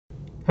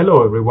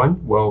Hello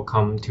everyone,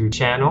 welcome to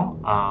channel.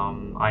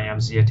 I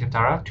am Zia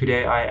Tara.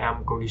 Today I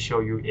am going to show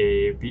you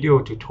a video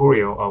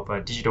tutorial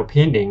of digital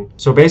painting.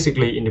 So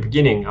basically in the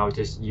beginning I'll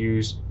just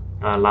use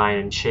line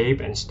and shape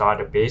and start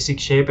a basic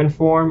shape and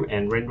form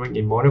and rendering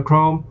in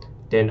monochrome.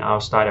 Then I'll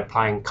start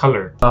applying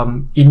color.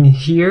 In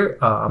here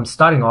I'm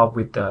starting off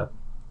with the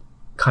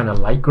kind of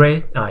light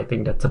gray. I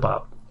think that's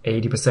about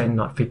 80%,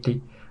 not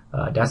 50.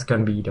 That's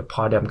going to be the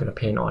part that I'm going to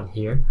paint on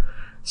here.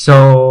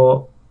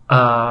 So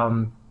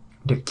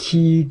the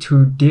key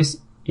to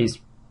this is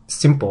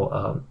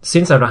simple.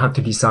 Since I don't have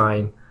to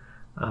design,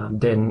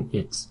 then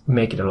it's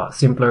make it a lot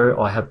simpler.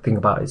 All I have to think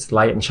about is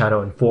light and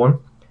shadow and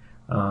form.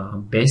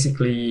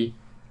 Basically,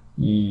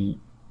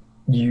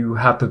 you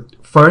have to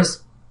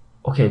first,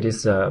 okay,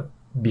 this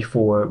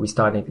before we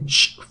start anything.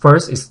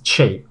 First is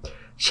shape.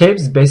 Shape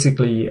is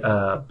basically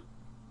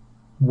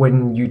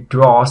when you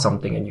draw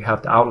something and you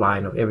have the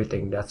outline of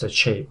everything. That's a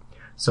shape.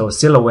 So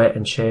silhouette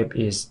and shape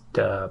is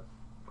the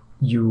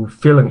you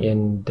filling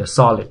in the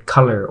solid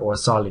color or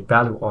solid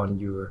value on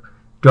your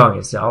drawing.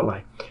 It's the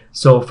outline.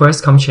 So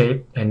first comes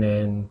shape and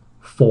then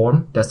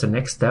form. That's the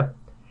next step.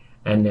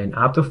 And then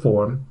after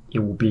form, it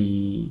will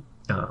be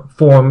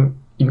form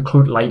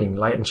include lighting,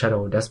 light and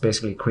shadow. That's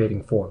basically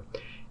creating form.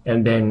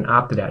 And then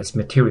after that is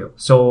material.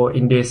 So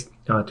in this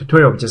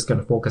tutorial, we're just going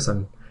to focus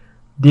on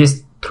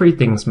these three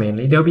things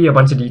mainly. There'll be a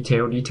bunch of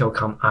detail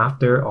come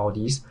after all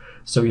these.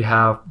 So you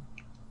have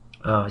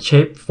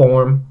shape,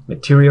 form,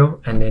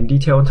 material, and then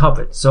detail on top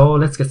of it. So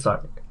let's get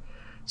started.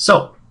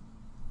 So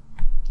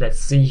let's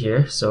see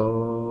here.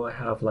 So I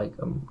have like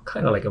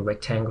kind of like a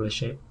rectangular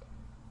shape.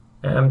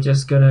 And I'm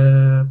just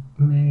gonna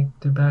make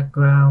the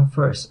background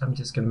first. I'm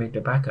just gonna make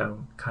the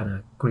background kind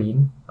of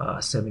green,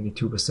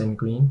 72%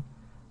 green,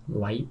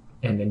 light,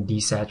 and then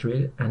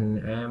desaturate.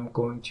 And I'm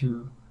going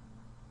to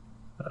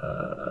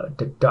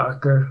the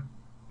darker,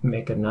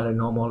 make another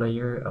normal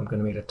layer. I'm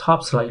gonna make the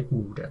top slight.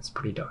 Ooh, that's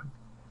pretty dark.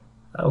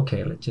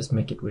 Okay, let's just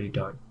make it really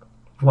dark.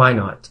 Why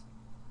not?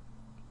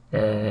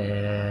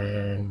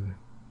 And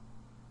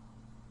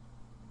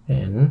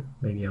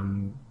maybe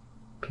I'm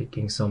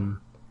picking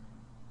some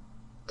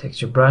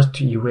texture brush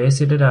to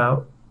erase it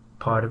out,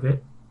 part of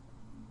it,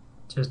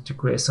 just to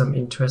create some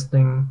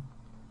interesting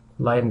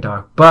light and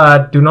dark.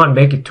 But do not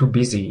make it too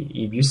busy.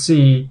 If you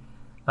see,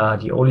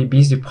 the only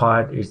busy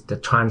part is the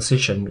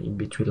transition in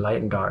between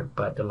light and dark.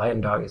 But the light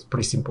and dark is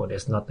pretty simple.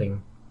 There's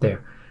nothing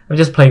there. I'm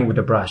just playing with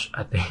the brush,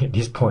 I think, at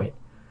this point.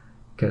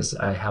 Because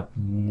I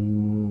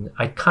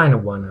kind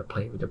of want to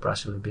play with the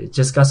brush a little bit.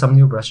 Just got some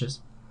new brushes,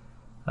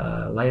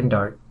 light and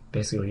dark,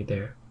 basically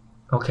there.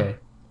 Okay,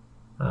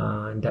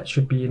 and that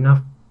should be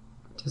enough.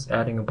 Just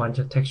adding a bunch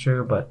of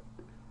texture, but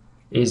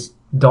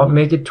don't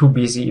make it too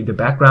busy. If the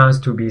background is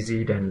too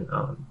busy, then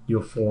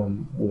your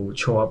form will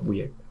show up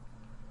weird.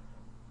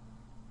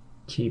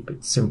 Keep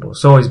it simple.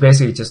 So it's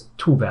basically just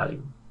two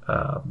values,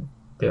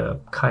 the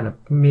kind of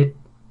mid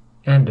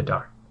and the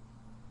dark.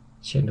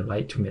 Change the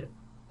light to mid.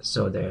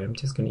 So there, I'm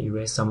just going to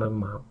erase some of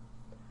them out.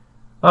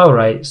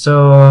 Alright,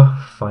 so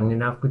fun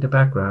enough with the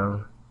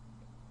background.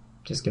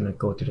 Just going to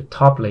go to the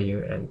top layer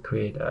and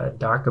create a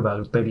darker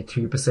value,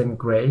 33%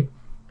 gray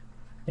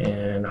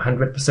and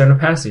 100%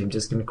 opacity. I'm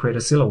just going to create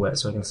a silhouette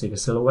so I can see the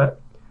silhouette.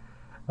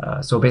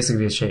 So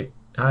basically the shape.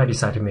 I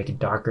decided to make it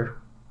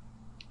darker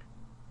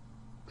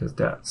because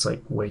that's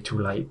like way too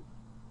light.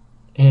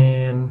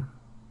 And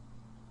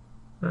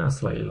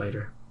slightly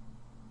lighter.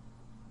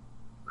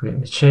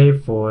 Creating the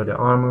shape for the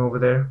armor over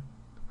there.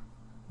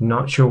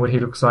 Not sure what he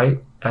looks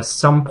like. At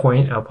some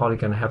point, I'm probably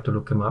gonna have to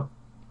look him up,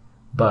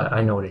 but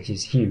I know that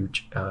he's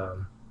huge.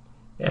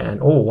 And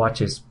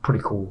watch is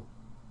pretty cool.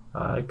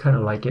 I kind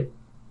of like it.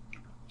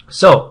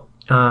 So,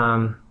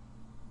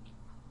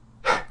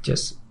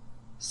 just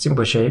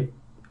simple shape,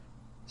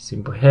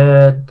 simple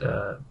head,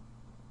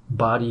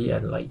 body,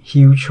 and like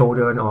huge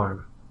shoulder and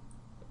arm.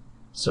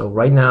 So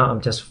right now, I'm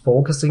just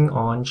focusing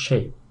on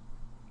shape,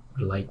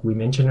 like we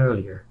mentioned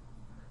earlier.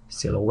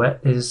 Silhouette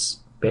is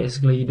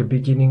basically the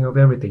beginning of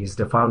everything. It's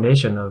the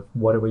foundation of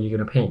whatever you're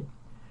going to paint.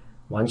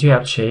 Once you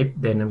have shape,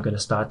 then I'm going to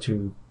start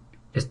to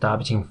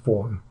establishing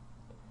form.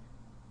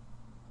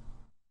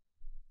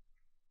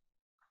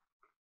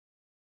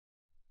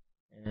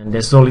 And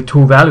there's only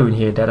two values in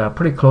here that are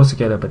pretty close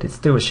together, but it's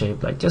still a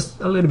shape. Like just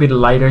a little bit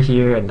lighter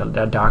here and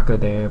the darker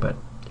there, but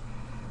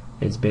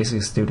it's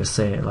basically still the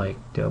same, like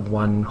the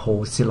one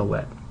whole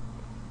silhouette.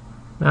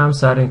 Now I'm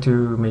starting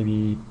to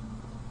maybe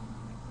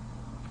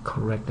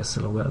correct the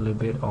silhouette a little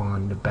bit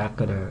on the back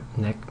of the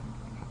neck,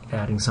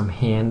 adding some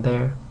hand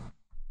there.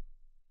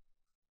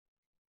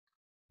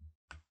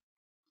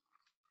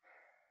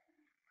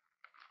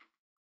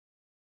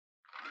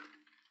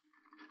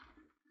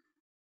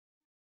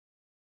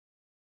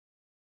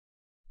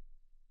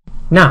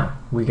 Now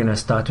we're gonna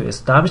start to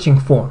establishing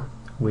form,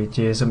 which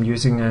is I'm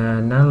using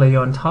another layer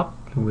on top.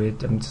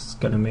 I'm just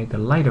gonna make a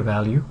lighter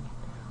value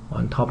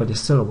on top of the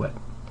silhouette.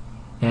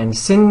 And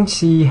since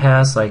he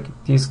has like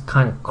this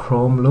kind of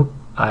chrome look,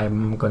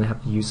 I'm gonna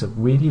have to use a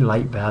really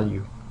light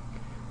value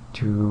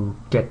to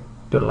get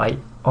the light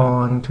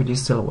onto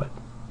this silhouette.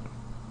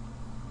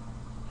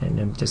 and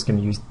I'm just going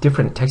to use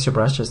different texture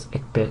brushes,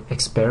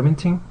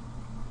 experimenting.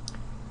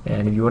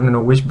 And if you want to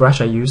know which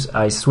brush I use,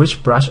 I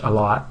switch brush a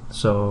lot.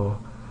 So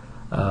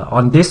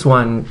on this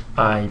one,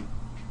 I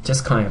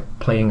just kind of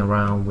playing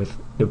around with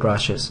the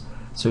brushes.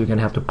 So you're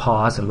gonna have to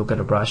pause and look at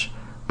the brush.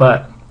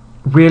 But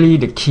really,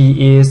 the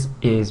key is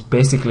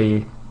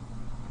basically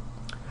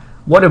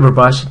whatever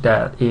brush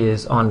that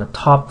is on the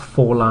top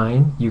 4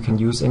 line, you can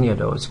use any of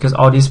those, because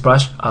all these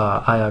brush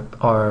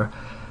are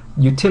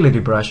utility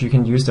brush. You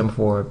can use them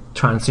for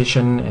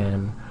transition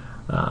and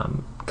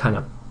kind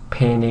of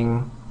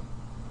painting.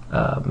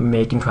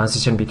 Making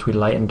transition between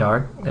light and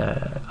dark.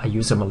 I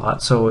use them a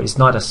lot, so it's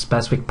not a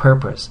specific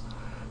purpose.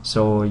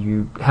 So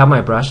you have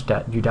my brush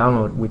that you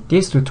download with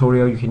this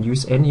tutorial, you can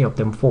use any of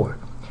them for.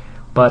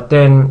 But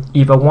then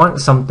if I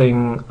want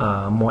something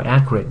more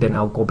accurate, then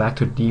I'll go back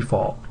to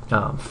default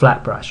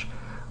flat brush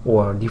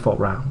or default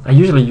round. I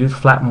usually use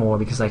flat more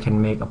because I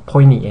can make a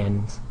pointy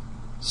end.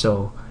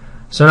 So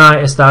now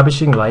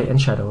establishing light and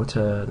shadow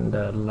to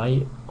the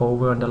light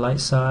over on the light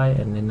side,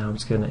 and then I'm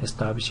just gonna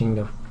establishing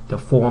the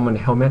form on the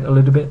helmet a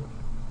little bit.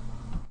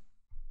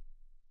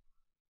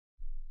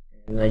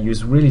 And I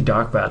use really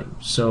dark value,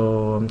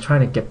 so I'm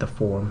trying to get the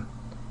form.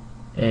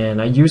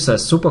 And I use a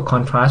super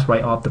contrast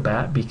right off the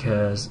bat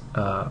because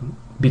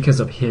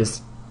of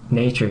his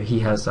nature.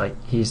 He has like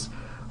his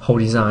whole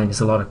design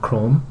is a lot of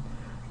chrome,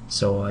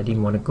 so I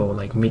didn't want to go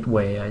like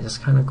midway. I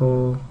just kind of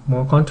go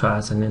more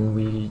contrast, and then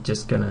we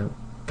just gonna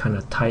kind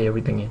of tie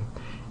everything in.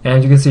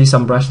 And you can see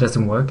some brush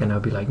doesn't work, and I'll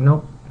be like,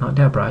 nope, not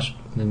that brush.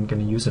 And then I'm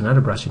gonna use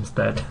another brush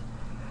instead.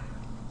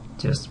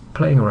 Just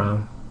playing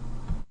around.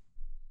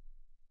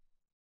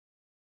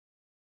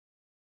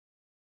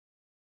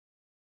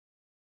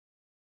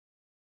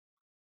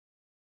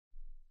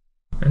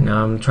 And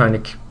now I'm trying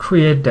to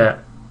create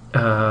that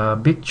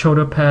big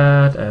shoulder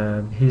pad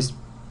and his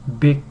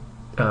big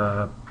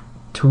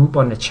tube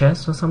on the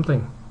chest or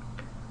something.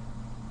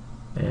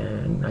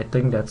 And I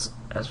think that's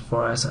as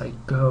far as I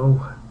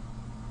go.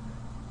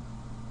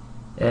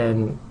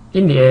 And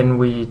in the end,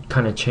 we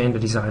kind of changed the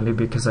design a little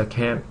bit because I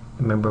can't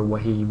remember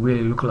what he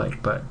really looked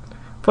like. But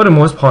for the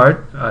most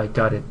part, I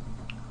got it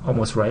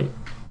almost right.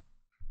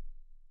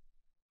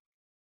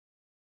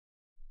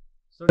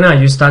 So now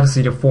you start to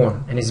see the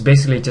form, and it's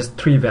basically just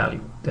 3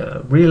 values: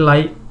 the really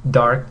light,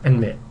 dark, and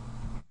mid.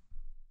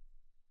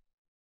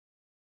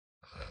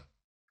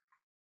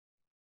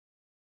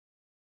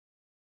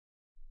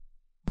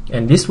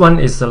 And this one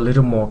is a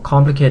little more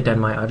complicated than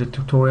my other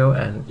tutorial,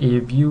 and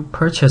if you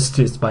purchase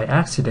this by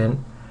accident,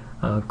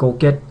 go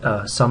get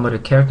some of the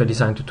character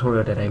design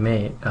tutorial that I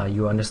made.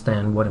 You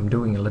understand what I'm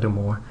doing a little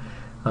more,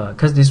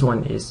 because this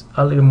one is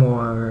a little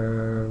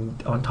more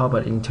on top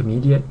of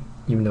intermediate,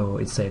 even though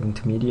it's an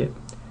intermediate,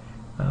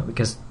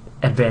 because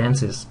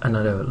advanced is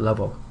another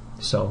level.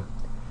 So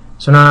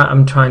now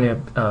I'm trying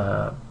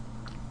to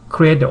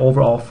create the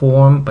overall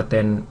form, but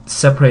then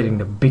separating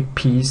the big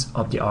piece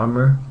of the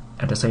armor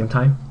at the same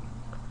time.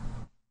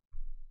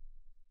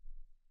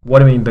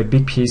 What I mean by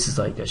big piece is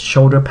like the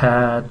shoulder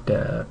pad,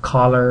 the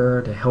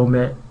collar, the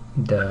helmet,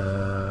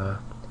 the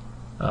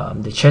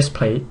chest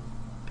plate,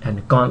 and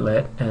the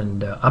gauntlet,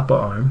 and the upper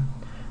arm.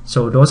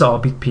 So those are all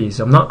big pieces.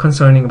 I'm not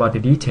concerning about the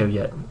detail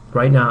yet.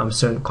 Right now I'm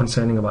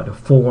concerning about the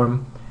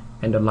form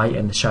and the light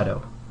and the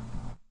shadow.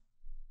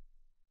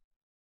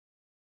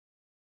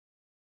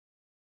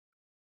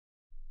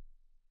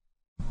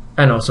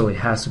 And also it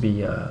has to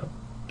be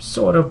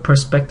sort of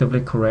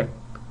perspectively correct,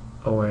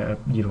 or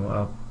you know,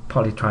 I'll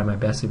probably try my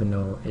best even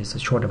though it's a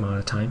short amount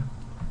of time.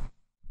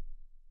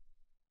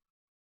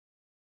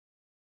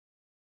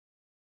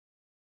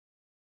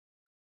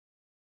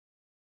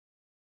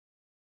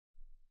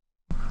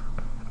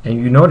 And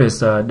you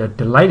notice that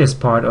the lightest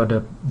part, or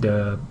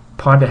the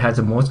part that has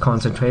the most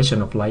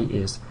concentration of light,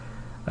 is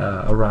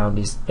around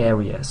this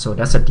area. So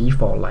that's a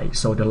default light.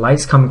 So the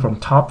light's coming from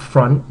top,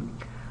 front,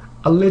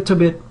 a little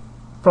bit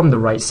from the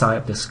right side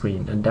of the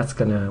screen, and that's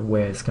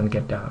where it's gonna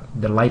get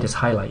the lightest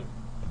highlight.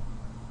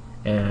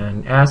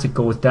 And as it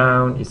goes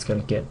down, it's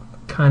gonna get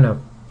kind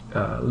of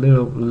a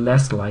little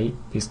less light.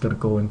 It's gonna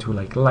go into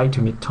like light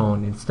to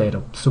mid-tone instead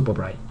of super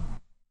bright.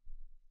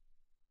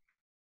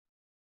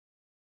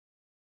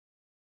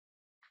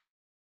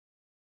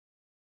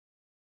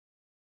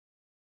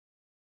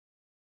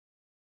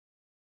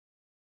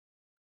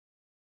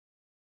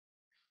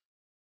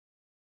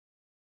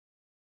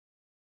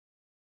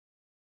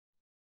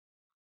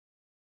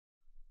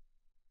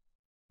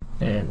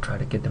 And try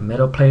to get the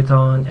metal plate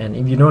on. And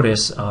if you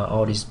notice,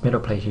 all these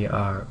metal plate here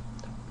are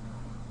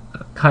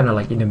kind of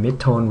like in the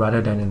mid-tone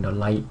rather than in the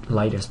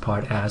lightest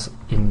part as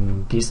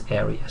in this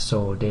area.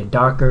 So they're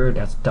darker,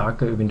 that's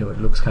darker, even though it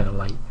looks kind of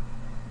light.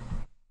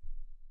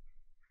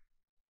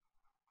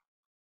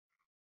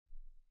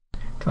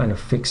 Trying to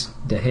fix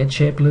the head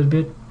shape a little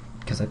bit,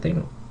 because I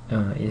think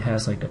it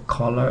has like the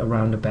collar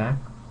around the back,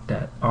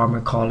 that armor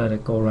collar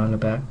that go around the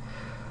back.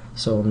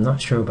 So I'm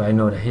not sure, but I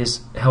know that his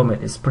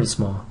helmet is pretty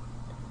small.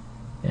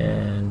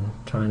 And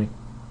trying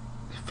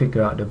to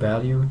figure out the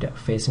value that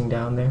facing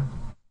down there.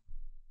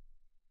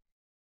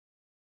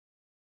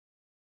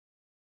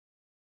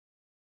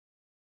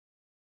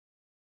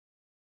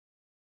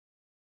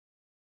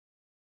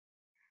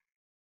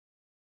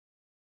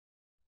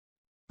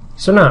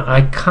 So now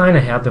I kind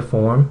of have the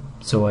form,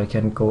 so I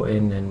can go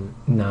in, and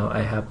now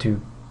I have to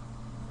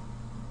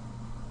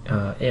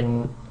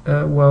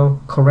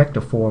correct the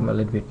form a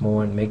little bit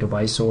more and make the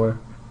visor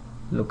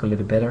look a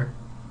little better,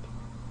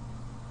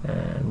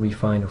 and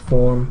refine the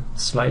form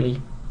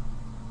slightly.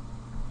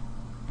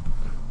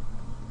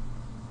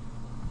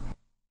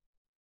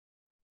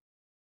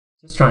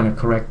 Just trying to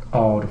correct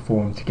all the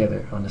form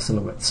together on the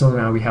silhouette. So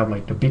now we have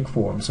like the big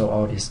form, so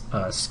all this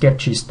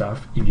sketchy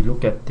stuff. If you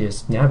look at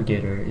this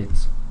navigator,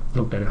 it's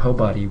looked at the whole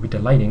body with the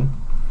lighting.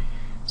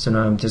 So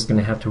now I'm just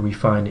gonna have to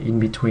refine the in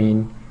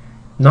between.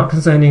 Not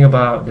concerning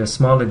about the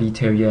smaller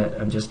detail yet.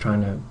 I'm just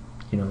trying to,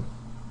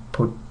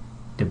 put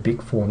the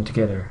big form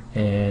together.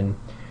 And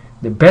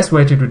the best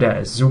way to do that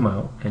is zoom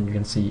out, and you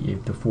can see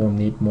if the form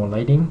need more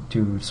lighting.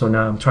 So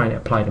now I'm trying to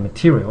apply the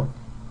material,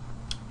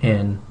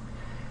 and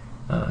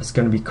it's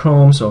going to be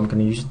chrome, so I'm going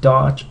to use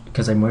dodge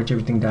because I merged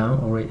everything down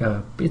already.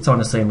 It's on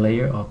the same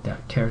layer of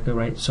that character,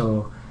 right?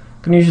 So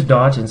I'm going to use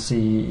dodge and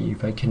see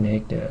if I can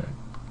make the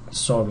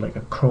sort of like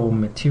a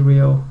chrome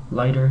material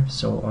lighter.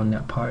 So on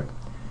that part,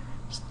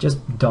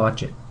 just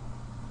dodge it.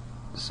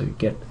 So you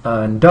get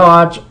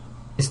dodge.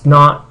 It's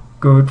not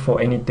good for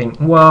anything.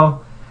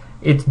 Well,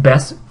 it's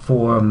best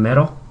for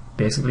metal.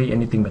 Basically,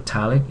 anything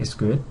metallic is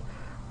good,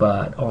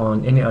 but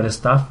on any other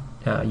stuff,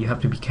 you have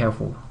to be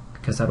careful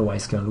because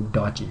otherwise it's going to look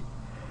dodgy.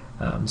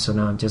 So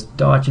now I'm just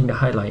dodging the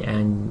highlight,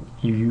 and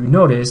if you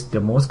notice,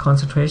 the most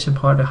concentration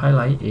part of the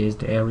highlight is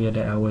the area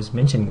that I was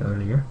mentioning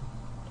earlier.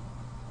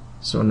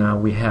 So now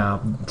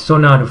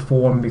the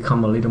form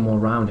become a little more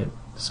rounded.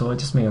 So I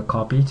just make a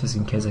copy just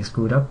in case I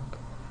screwed up.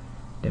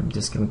 Then I'm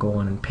just gonna go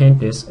on and paint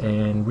this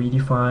and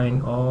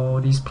redefine all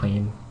these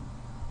planes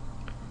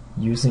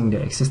using the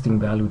existing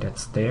value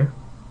that's there,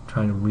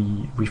 trying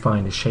to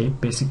refine the shape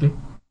basically.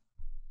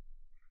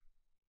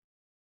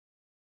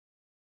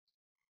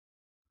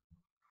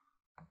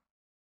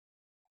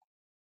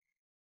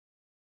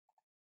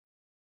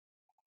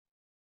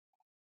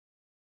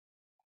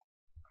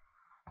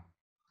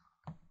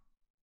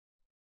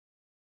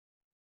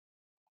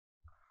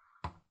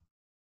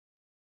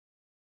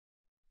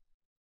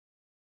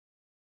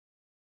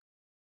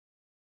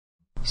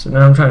 So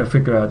now I'm trying to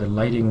figure out the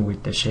lighting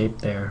with the shape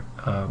there,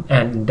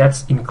 and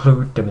that's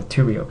include the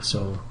material.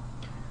 So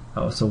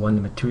I also want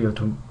the material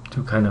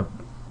to kind of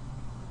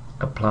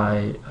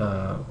apply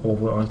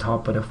over on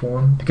top of the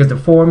form, because the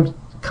form's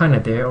kind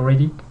of there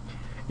already.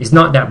 It's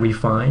not that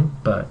refined,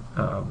 but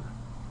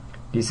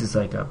this is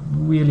like a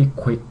really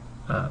quick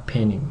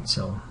painting,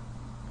 so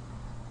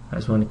I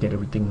just want to get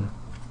everything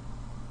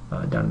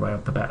done right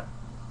off the bat.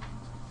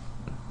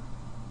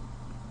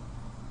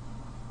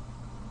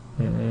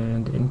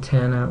 And the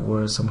antenna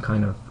was some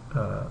kind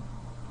of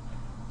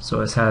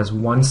so it has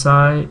one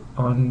side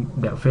on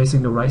that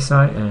facing the right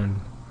side,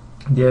 and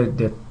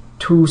the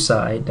two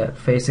side that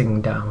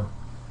facing down,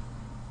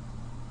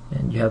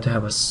 and you have to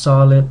have a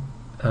solid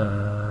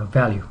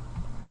value.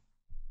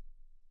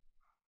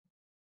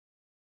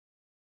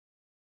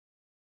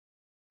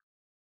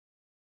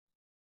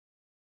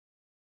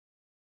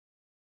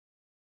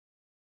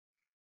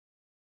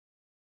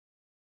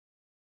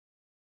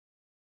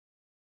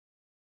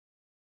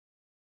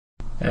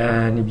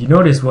 And if you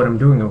notice what I'm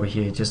doing over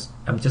here,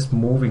 I'm just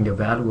moving the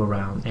value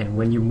around, and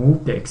when you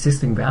move the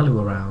existing value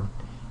around,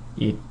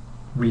 it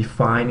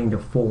refining the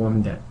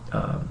form that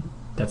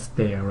that's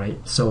there, right?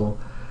 So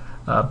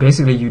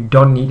basically you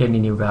don't need any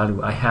new value.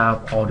 I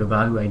have all the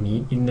value I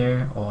need in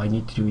there. All I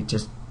need to do is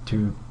just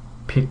to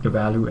pick the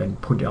value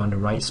and put it on the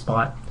right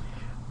spot,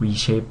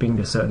 reshaping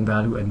the certain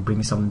value and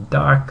bring some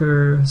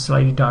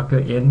slightly darker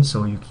in,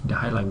 so the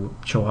highlight will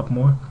show up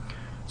more.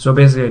 So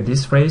basically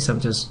this phrase, I'm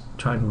just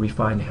trying to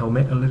refine the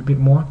helmet a little bit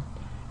more.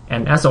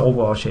 And as an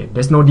overall shape,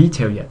 there's no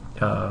detail yet.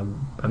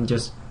 I'm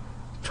just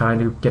trying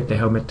to get the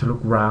helmet to look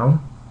round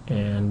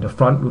and the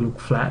front will look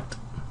flat.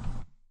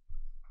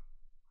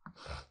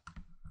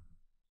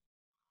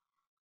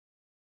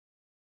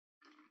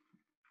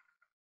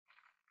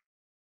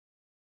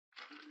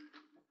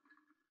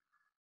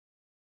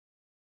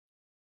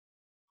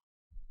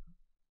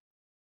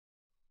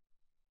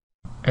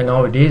 And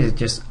all it is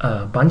just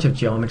a bunch of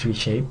geometry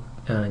shape,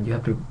 and you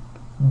have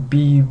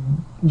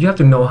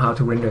to know how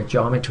to render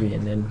geometry,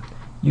 and then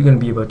you're going to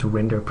be able to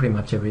render pretty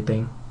much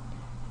everything.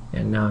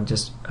 And now I'm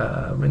just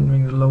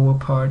rendering the lower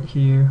part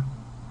here,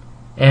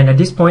 and at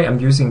this point I'm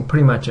using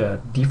pretty much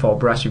a default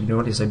brush. If you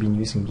notice, I've been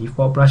using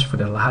default brush for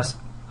the last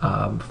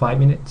 5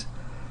 minutes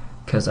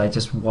because I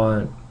just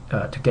want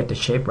to get the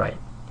shape right.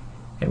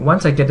 And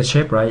once I get the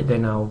shape right,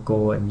 then I'll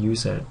go and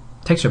use a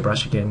texture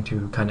brush again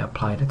to kind of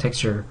apply the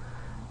texture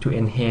to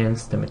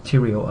enhance the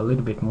material a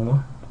little bit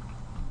more.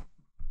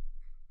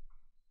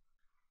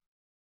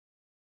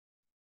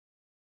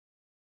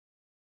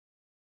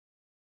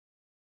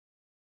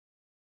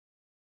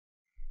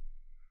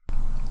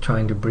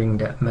 Trying to bring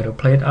that metal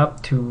plate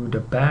up to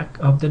the back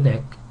of the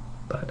neck,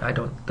 but I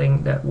don't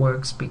think that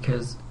works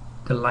because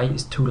the light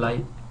is too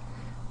light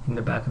in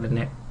the back of the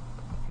neck.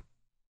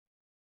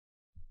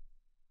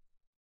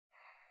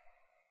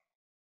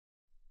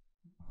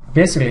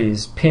 basically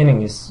is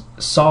painting is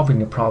solving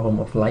the problem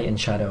of light and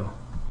shadow.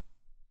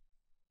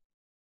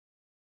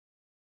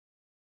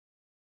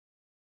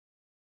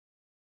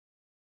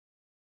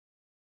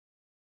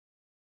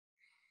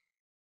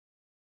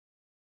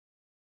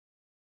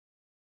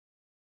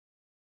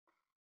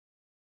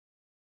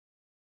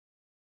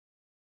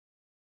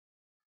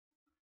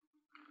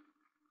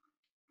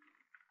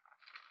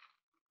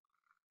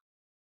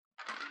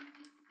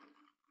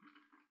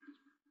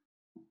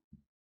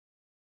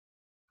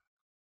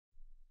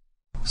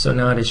 So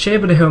now the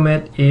shape of the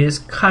helmet is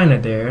kind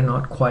of there,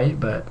 not quite,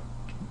 but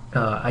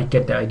I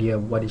get the idea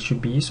of what it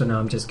should be. So now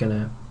I'm just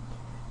gonna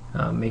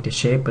make the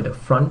shape of the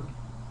front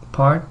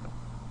part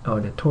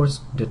or the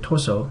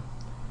torso.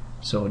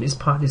 So this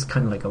part is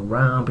kind of like a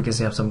round because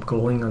they have some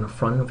glowing on the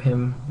front of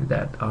him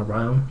that are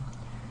round.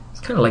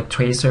 It's kind of like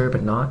tracer,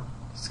 but not.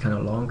 It's kind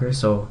of longer.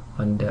 So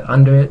on the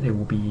under it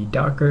will be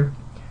darker.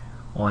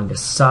 On the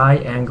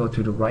side angle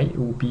to the right, it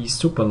will be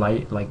super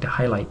light, like the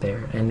highlight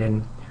there, and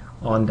then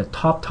on the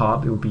top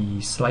it will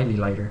be slightly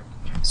lighter.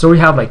 So we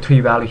have like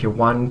 3 values here,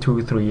 1,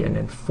 2, 3, and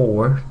then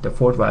 4. The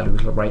 4th value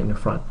is right in the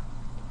front.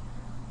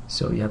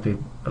 So you have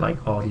to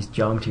like all these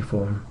geometry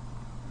form.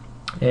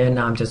 And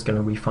now I'm just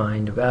gonna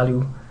refine the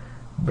value,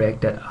 break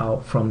that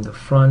out from the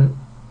front,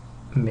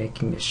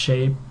 making the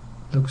shape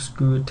looks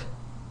good,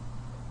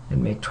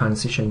 and make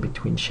transition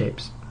between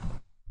shapes.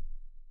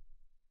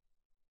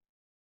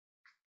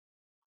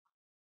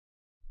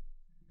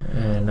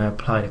 And I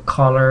apply the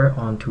color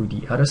onto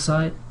the other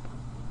side,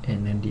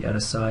 and then the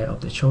other side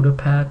of the shoulder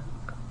pad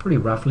pretty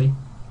roughly,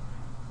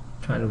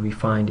 trying to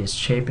refine this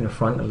shape in the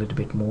front a little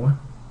bit more.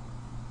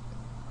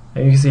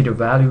 And you can see the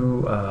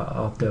value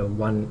of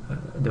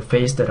the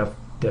face that are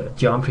the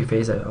geometry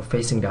face that are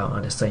facing down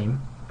are the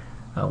same.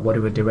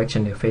 Whatever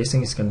direction they're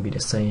facing is going to be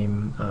the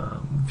same,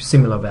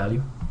 similar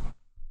value.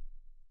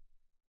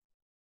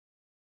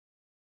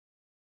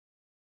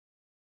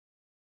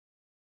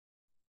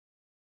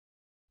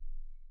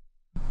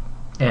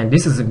 And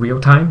this is in real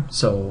time,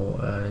 so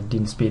it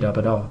didn't speed up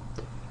at all.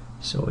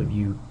 So if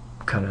you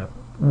kind of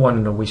want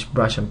to know which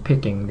brush I'm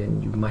picking,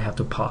 then you might have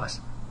to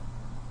pause.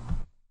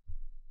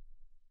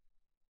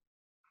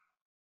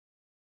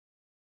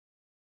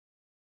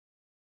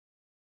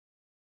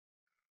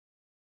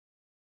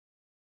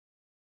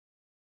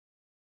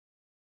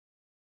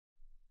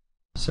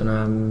 So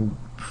now I'm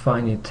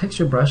finding a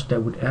texture brush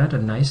that would add a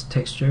nice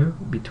texture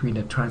between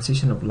the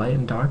transition of light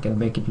and dark and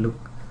make it look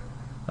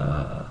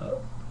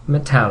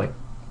metallic.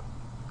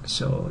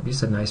 So this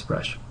is a nice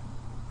brush.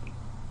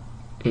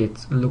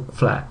 It look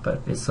flat,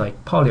 but it's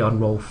like probably on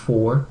roll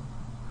 4.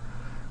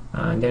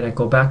 And then I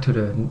go back to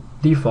the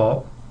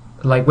default.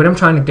 Like when I'm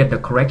trying to get the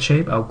correct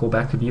shape, I'll go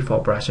back to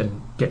default brush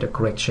and get the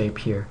correct shape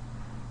here.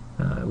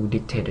 It will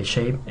dictate the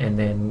shape, and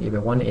then if I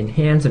want to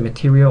enhance the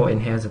material or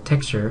enhance the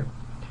texture,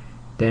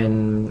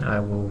 then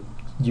I will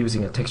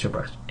using a texture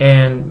brush.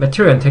 And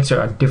material and texture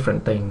are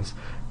different things.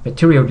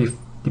 Material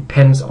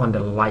depends on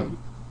the light.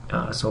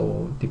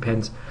 So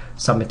depends.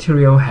 Some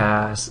material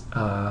has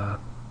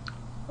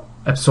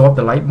absorb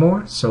the light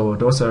more, so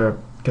those are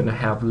gonna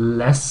have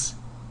less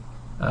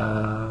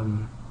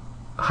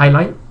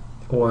highlight,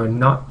 or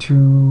not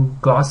too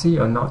glossy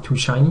or not too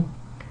shiny.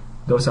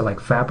 Those are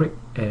like fabric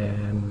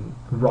and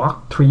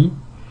rock, tree.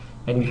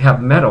 And you have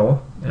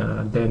metal,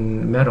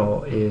 then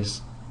metal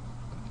is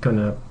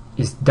gonna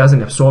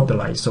doesn't absorb the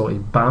light, so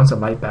it bounces the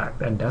light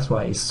back, and that's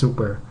why it's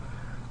super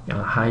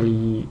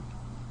highly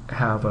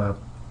have a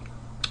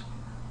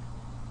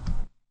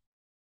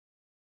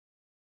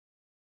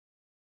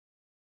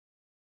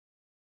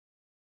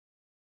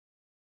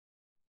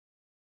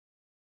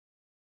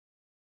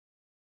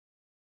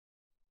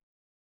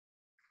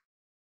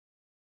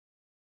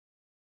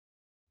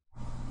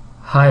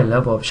high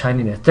level of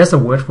shininess. That's a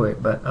word for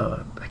it, but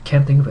I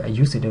can't think of it. I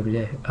use it every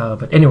day.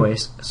 But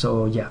anyways,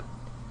 so yeah.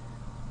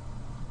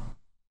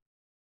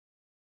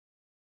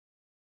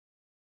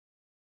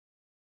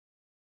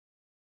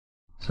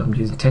 So I'm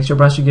using texture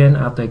brush again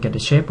after I get the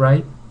shape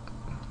right.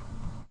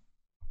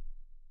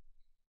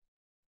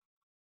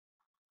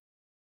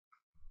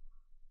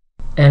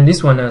 And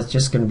this one is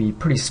just going to be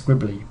pretty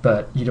scribbly,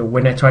 but you know,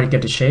 when I try to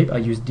get the shape, I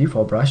use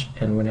default brush,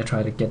 and when I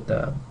try to get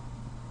the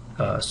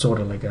sort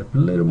of like a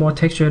little more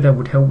texture that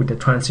would help with the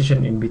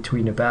transition in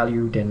between the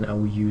value, then I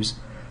will use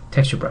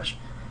texture brush.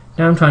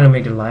 Now I'm trying to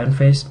make a lion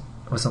face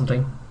or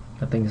something.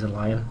 I think it's a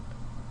lion.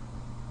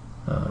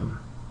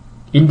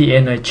 In the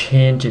end, I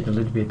changed it a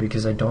little bit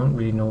because I don't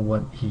really know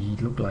what he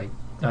looked like.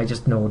 I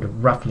just know the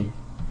roughly.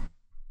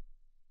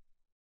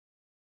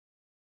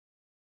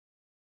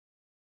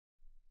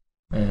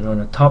 And on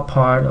the top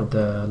part of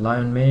the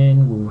lion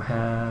mane, we'll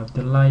have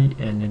the light,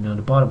 and then on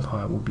the bottom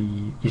part will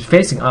be, it's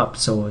facing up,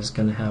 so it's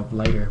gonna have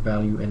lighter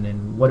value, and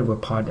then whatever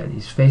part that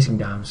is facing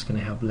down is gonna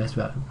have less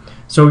value.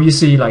 So you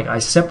see, like I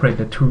separate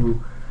the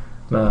two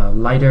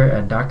lighter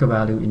and darker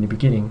value in the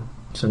beginning,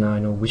 so now I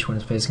know which one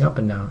is facing up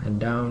and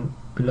down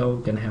below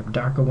gonna have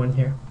darker one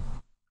here.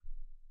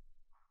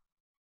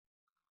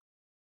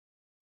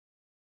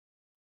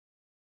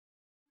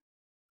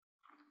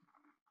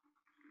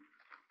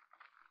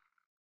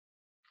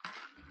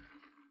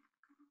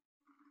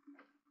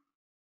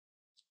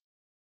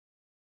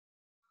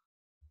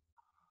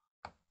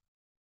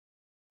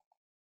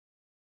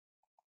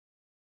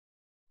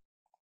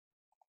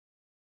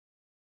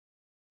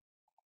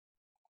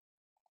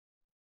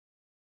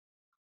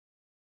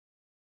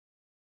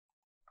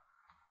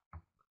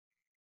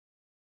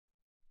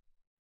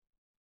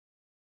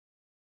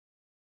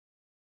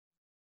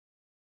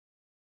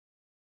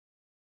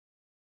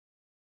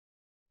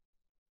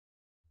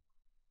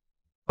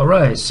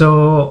 Alright,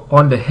 so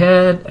on the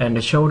head and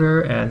the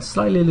shoulder and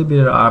slightly a little bit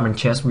of the arm and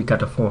chest, we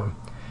got the form.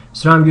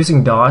 So now I'm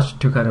using dodge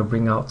to kind of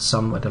bring out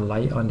some of the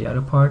light on the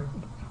other part.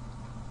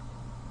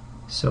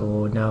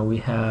 So now we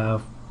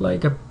have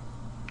like a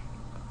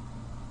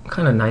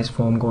kind of nice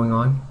form going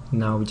on.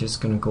 Now we're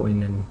just gonna go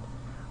in and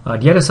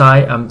the other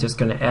side, I'm just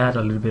gonna add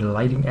a little bit of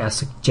lighting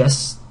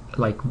as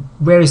like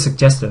very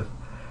suggestive.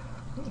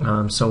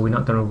 So we're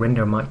not gonna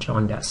render much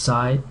on that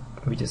side.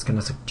 We're just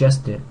gonna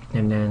suggest it,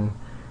 and then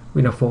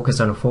we're gonna focus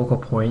on the focal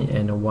point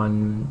and the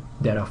one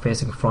that are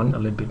facing front a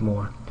little bit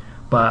more.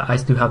 But I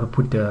still have to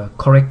put the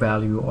correct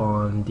value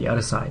on the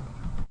other side.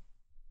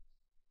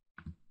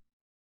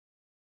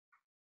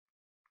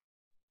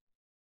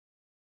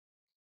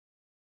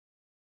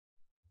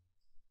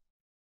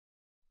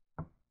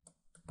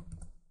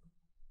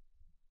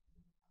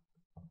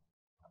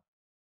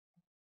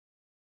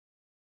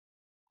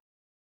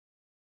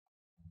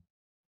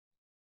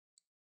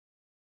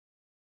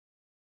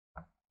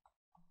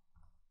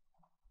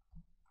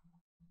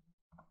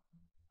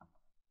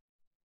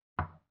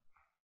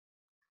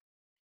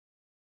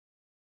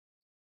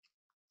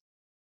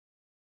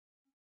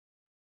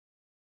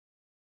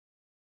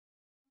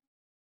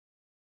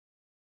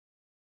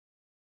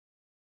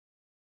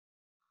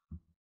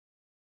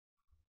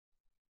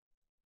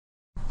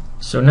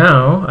 So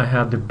now I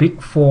have the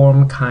big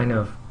form kind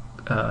of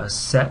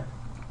set.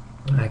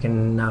 Now I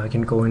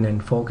can go in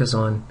and focus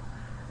on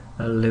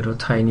a little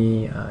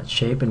tiny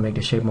shape and make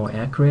the shape more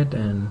accurate,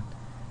 and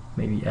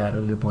maybe add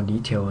a little more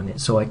detail on it.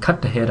 So I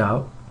cut the head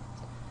out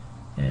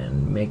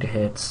and make the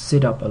head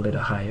sit up a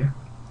little higher,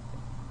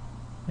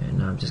 and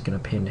now I'm just gonna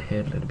paint the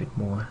head a little bit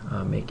more,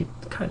 make it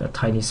kind of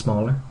tiny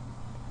smaller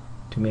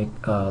to make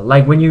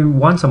like when you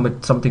want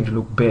something to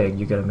look big,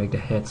 you gotta make the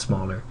head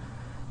smaller,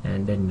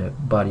 and then the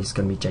body's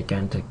gonna be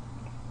gigantic.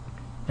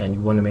 And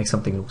you want to make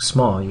something look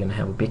small, you're gonna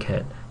have a big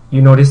head.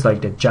 You notice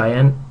like the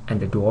giant and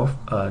the dwarf.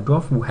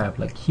 Dwarf will have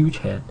like huge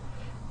head,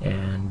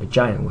 and the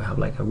giant will have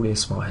like a really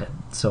small head.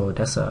 So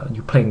that's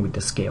you're playing with the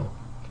scale.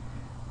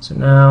 So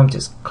now I'm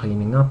just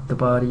cleaning up the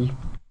body.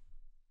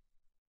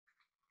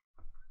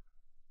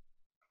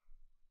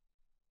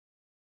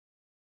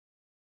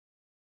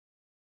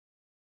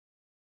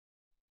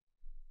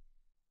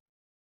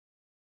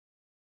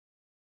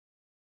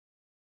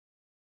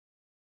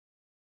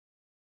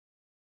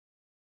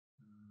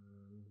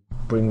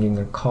 Bringing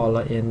the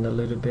collar in a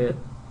little bit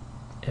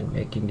and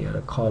making the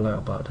other collar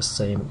about the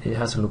same. It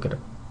has to look at the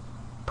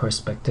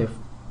perspective.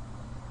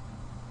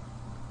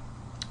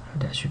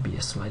 That should be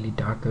a slightly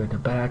darker in the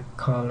back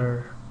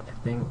color, I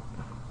think.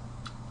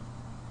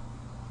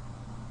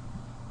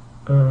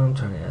 I'm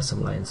trying to add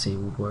some light and see it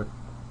would work.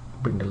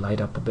 Bring the light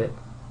up a bit.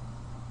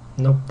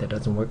 Nope, that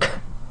doesn't work.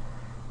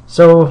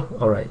 So,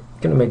 alright,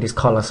 gonna make this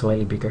collar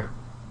slightly bigger.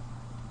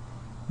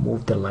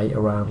 Move the light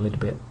around a little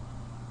bit.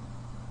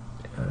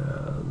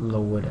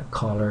 Lower the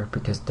collar,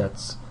 because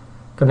that's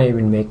gonna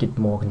even make it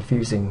more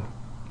confusing.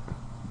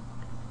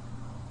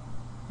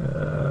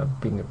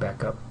 Bring it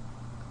back up.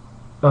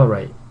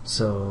 Alright,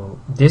 so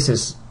this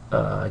is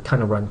I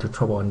kind of run into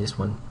trouble on this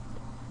one,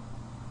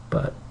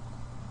 but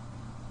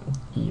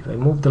if I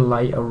move the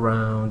light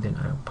around, then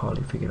I'll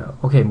probably figure it out.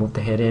 Okay, move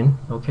the head in.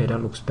 Okay, that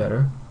looks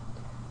better.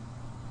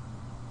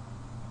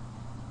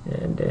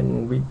 And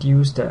then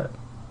reduce that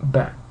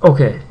back.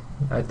 Okay,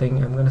 I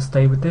think I'm gonna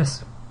stay with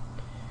this.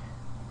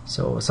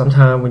 So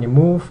sometimes when you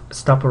move,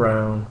 stop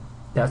around.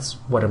 That's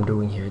what I'm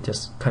doing here.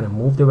 Just kind of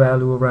move the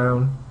value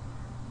around.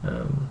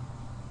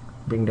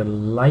 Bring the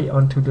light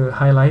onto the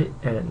highlight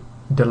and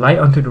the light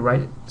onto the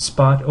right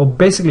spot. Or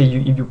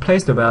basically, if you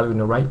place the value in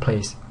the right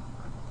place,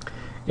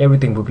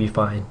 everything will be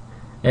fine.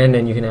 And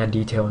then you can add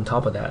detail on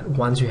top of that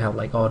once you have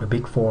like all the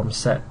big forms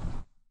set.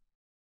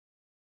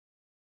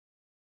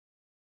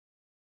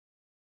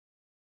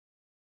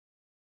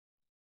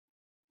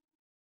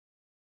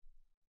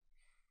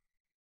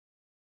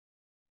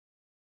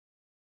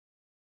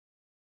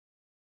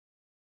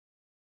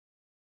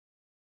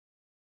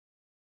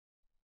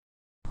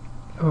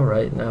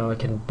 Alright, now I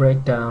can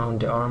break down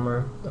the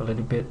armor a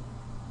little bit,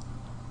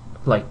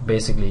 like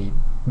basically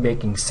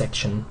making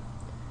section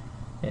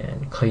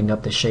and clean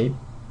up the shape.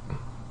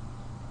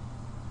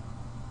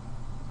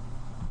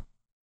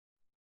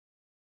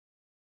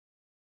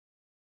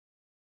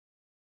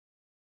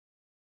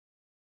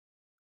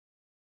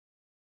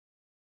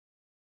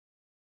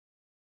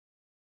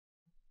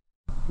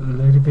 A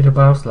little bit of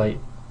bounce light,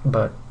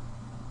 but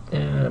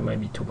that might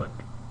be too much.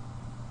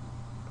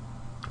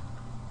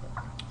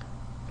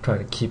 Try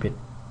to keep it.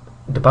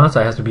 The bounce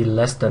light has to be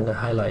less than the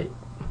highlight.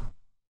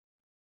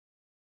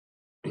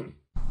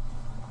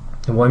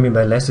 And what I mean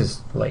by less is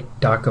like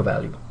darker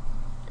value.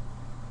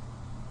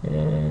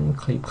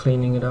 And keep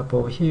cleaning it up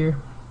over here.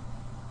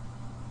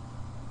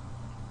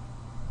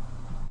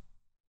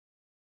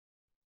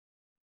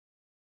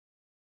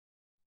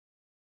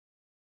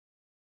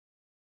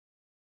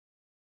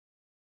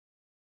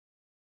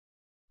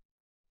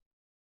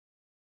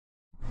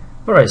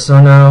 Alright,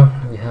 so now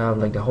we have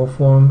like the whole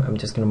form. I'm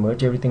just gonna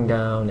merge everything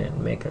down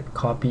and make a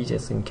copy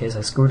just in case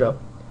I screwed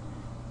up.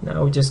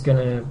 Now we're just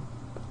gonna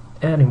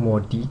adding more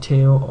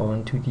detail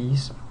onto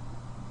these.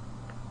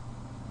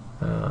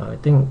 I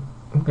think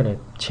I'm gonna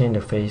change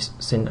the face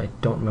since I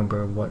don't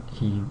remember what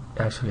he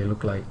actually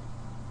looked like,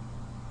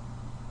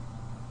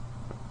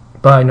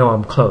 but I know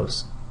I'm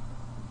close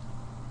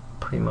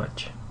pretty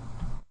much.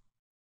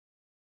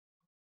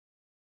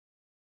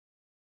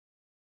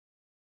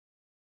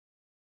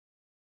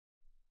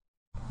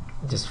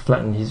 Just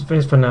flatten his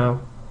face for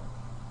now,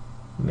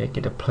 make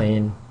it a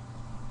plane.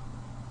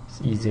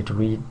 It's easier to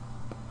read.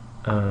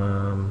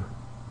 You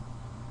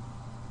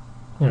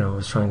know, I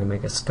was trying to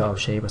make a skull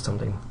shape or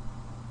something,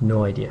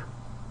 no idea.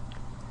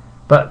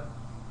 But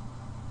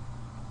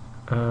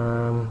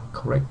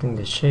correcting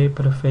the shape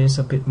of the face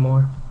a bit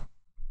more.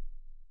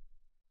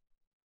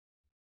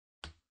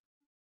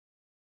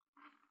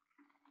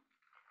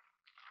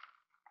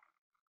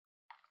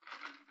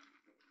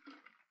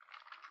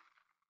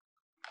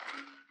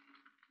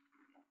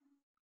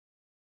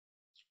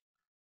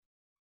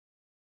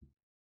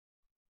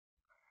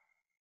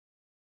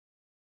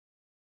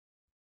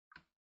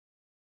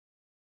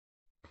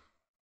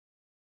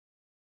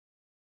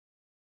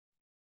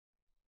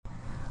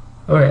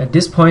 Alright, at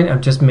this point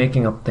I'm just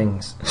making up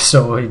things.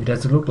 So if it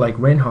doesn't look like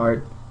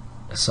Reinhardt,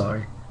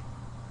 sorry.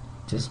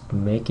 Just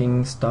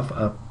making stuff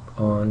up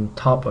on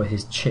top of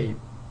his shape.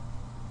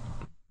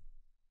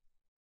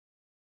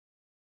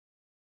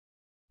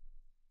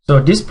 So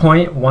at this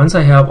point, once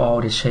I have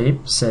all the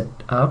shape set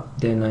up,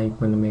 then I'm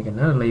going to make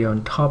another layer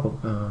on top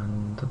of,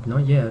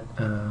 not yet,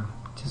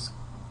 just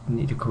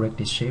need to correct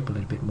this shape a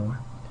little bit more.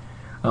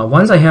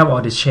 Once I have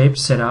all the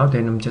shapes set out,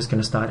 then I'm just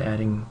going to start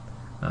adding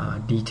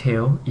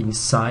detail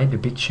inside the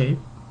big shape.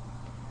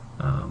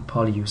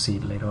 Probably you'll see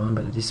it later on,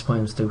 but at this point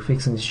I'm still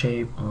fixing the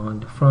shape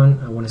on the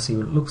front. I want to see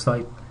what it looks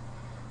like.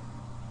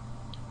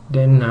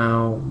 Then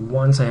now,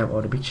 once I have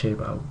all the big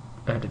shape, I'll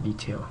add the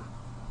detail.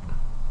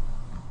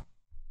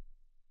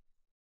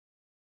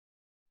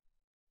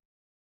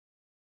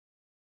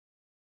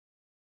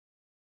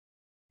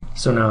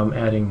 So now I'm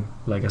adding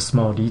like a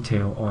small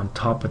detail on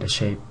top of the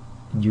shape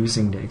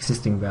using the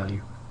existing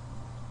value,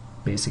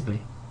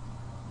 basically.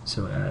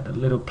 So add a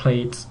little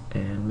plate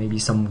and maybe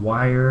some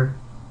wire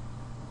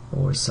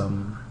or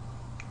some,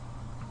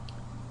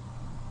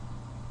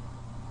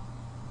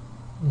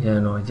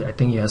 I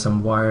think he has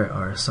some wire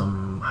or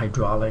some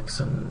hydraulics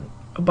and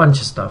a bunch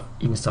of stuff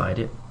inside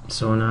it.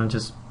 So now I'm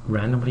just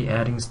randomly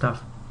adding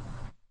stuff.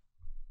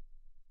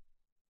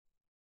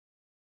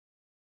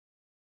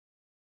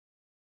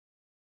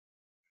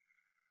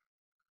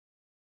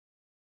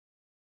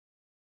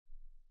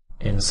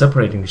 And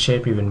separating the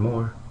shape even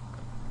more.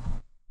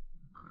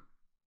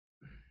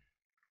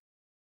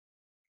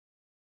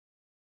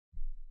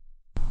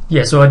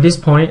 Yeah, so at this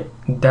point,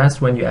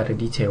 that's when you add the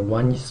detail.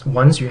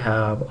 Once you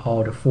have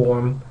all the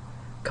form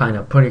kind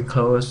of pretty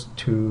close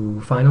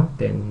to final,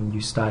 then you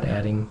start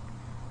adding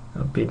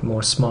a bit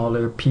more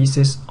smaller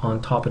pieces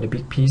on top of the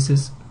big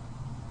pieces,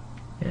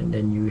 and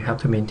then you have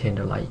to maintain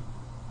the light.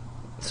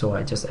 So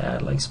I just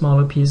add like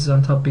smaller pieces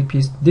on top of big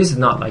piece. This is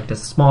not like the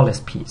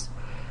smallest piece.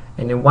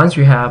 And then once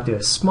you have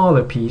the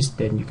smaller piece,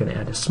 then you can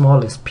add the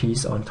smallest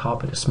piece on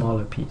top of the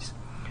smaller piece.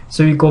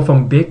 So you go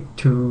from big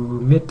to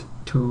mid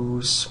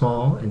to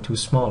small and to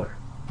smaller.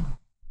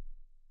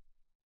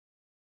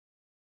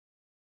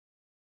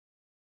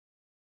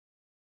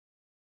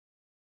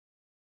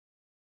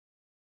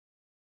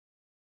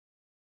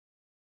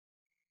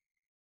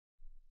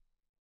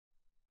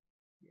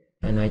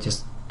 And I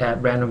just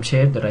add random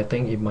shape that I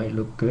think it might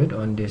look good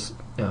on this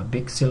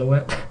big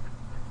silhouette,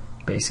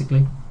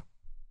 basically.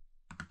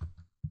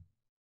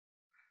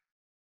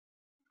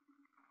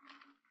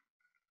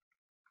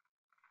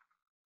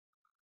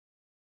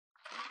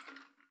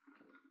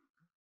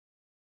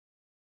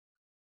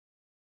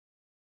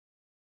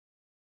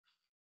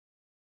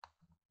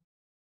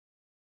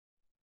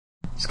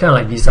 It's kind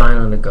of like design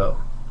on the go,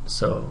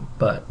 so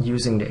but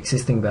using the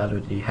existing value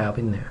that you have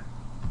in there.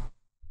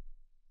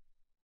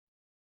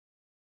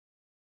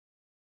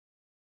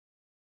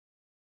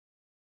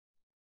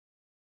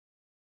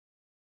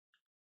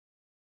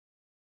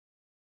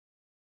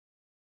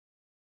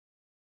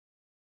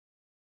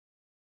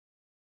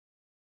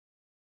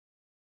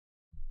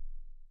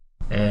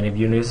 And if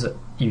you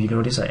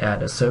notice, I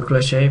add a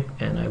circular shape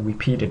and I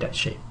repeated that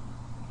shape.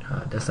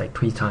 That's like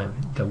 3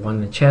 times. The one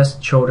on the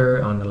chest,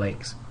 shoulder, on the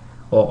legs,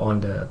 or on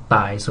the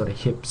thighs or the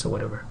hips or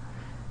whatever.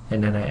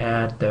 And then I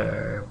add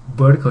the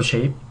vertical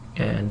shape,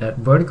 and that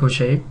vertical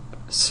shape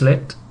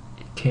slit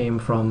came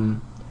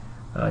from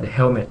the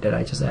helmet that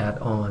I just add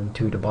on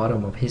to the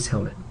bottom of his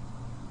helmet.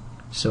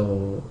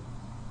 So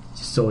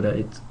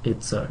that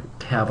it's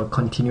have a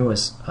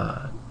continuous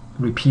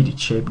repeated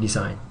shape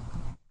design.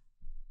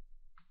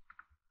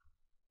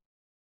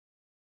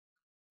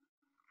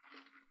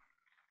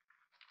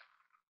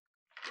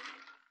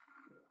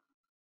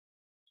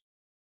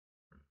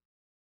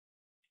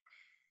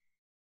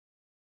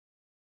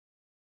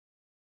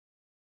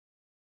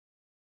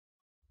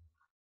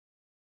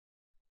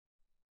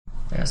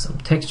 Add some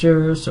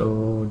texture,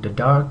 so the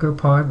darker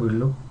part will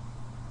look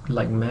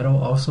like metal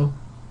also.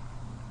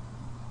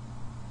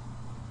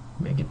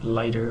 make it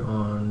lighter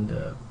on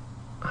the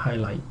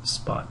highlight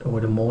spot, or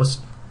the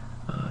most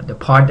the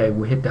part that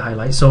will hit the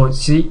highlight. So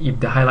see, if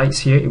the highlight's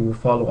here, it will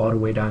follow all the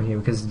way down here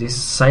because this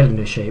is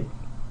cylinder shape,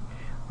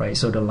 right?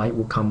 So the light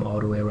will come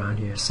all the way around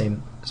here.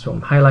 Same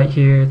from highlight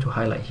here to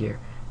highlight here,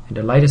 and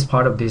the lightest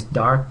part of this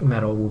dark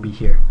metal will be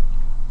here.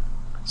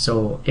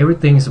 So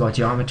everything is about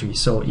geometry.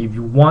 So if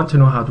you want to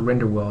know how to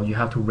render well, you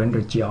have to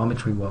render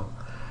geometry well.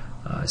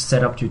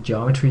 Set up your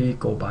geometry,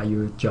 go by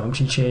your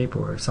geometry shape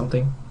or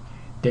something,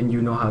 then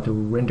you know how to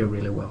render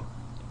really well.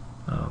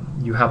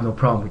 You have no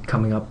problem with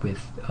coming up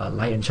with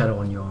light and shadow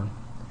on your own.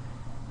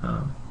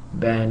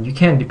 And you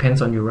can't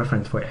depend on your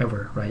reference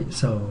forever, right?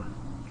 So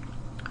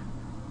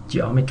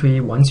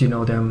geometry, once you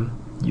know them,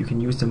 you can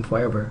use them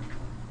forever.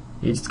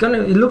 It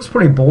looks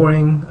pretty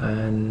boring,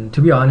 and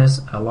to be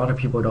honest, a lot of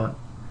people don't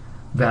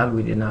value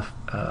it enough.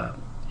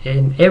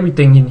 And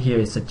everything in here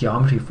is a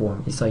geometry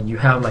form. It's like you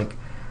have like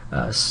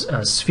a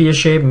sphere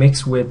shape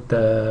mixed with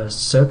the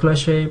circular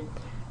shape,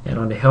 and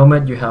on the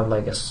helmet you have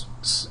like a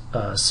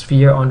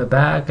sphere on the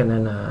back and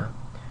then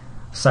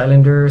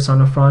cylinders on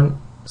the front,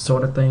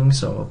 sort of thing.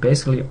 So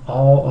basically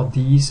all of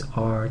these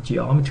are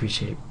geometry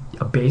shape,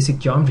 a basic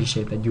geometry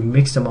shape that you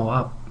mix them all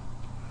up,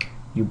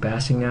 you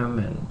bashing them,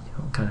 and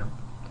kind of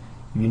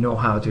you know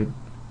how to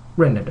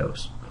render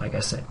those, like I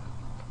said.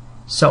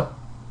 So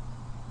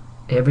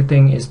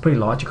everything is pretty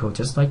logical,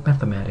 just like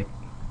mathematics.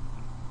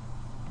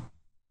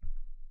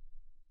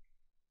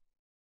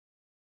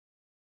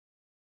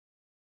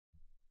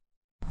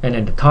 And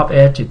then the top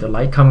edge is the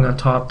light coming on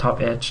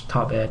top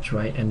edge,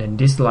 right? And then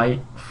this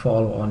light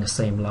follow on the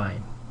same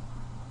line,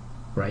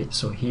 right?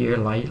 So here,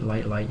 light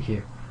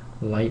here,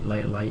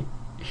 light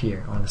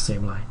here on the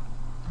same line.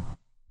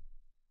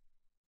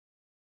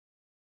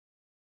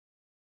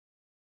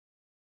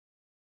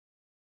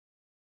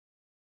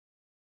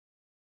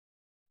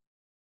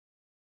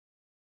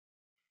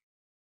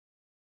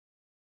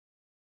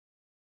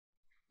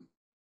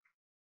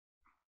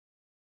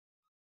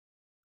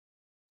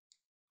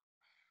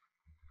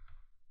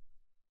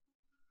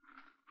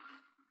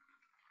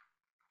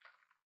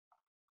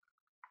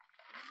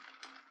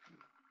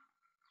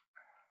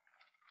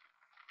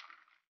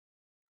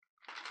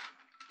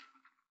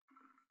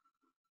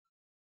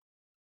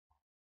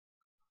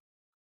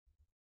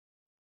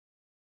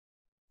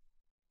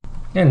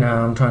 And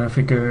now I'm trying to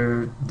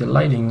figure the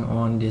lighting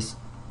on this,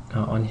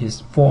 on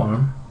his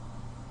forearm,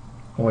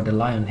 or the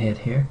lion head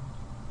here.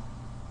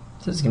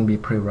 So it's gonna be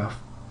pretty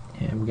rough,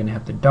 and we're gonna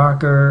have the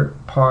darker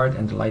part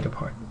and the lighter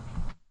part.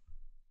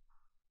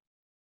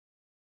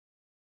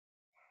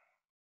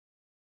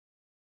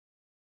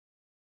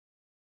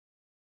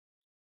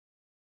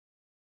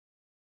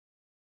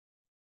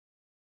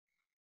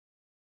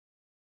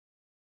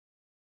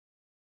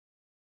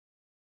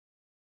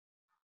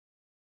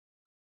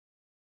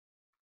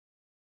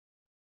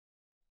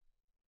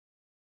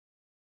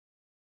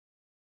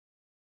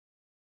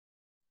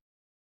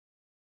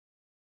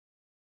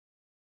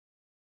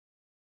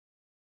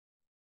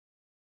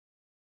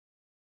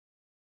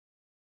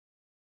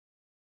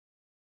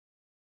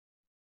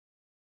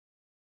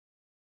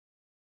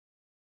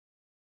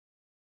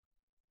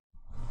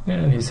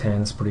 And his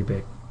hand's pretty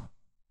big.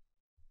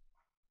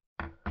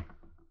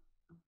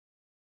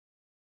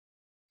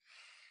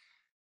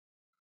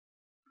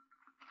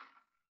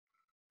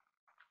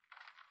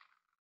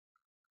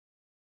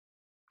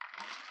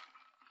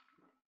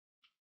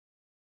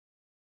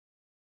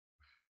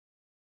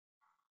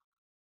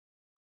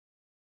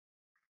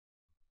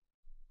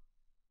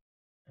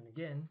 And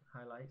again,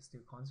 highlight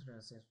still considered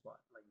the same spot.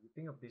 Like you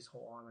think of this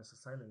whole arm as a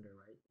cylinder,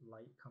 right?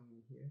 Light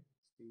coming here,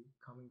 still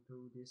coming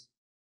through this,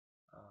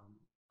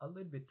 a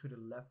little bit to the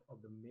left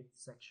of the mid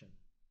section.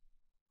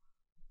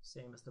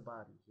 Same as the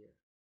body here.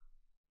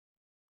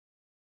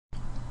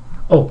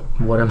 Oh,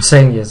 what I'm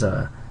saying is,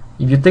 if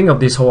you think of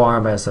this whole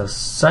arm as a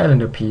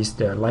cylinder piece,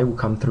 the light will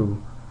come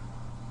through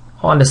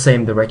on the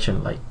same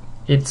direction. Like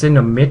it's in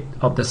the mid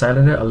of the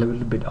cylinder, a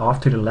little bit off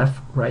to the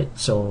left, right?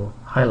 So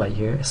highlight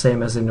here,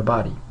 same as in the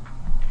body.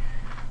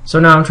 So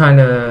now I'm trying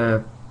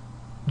to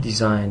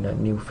design a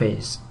new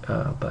face,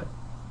 but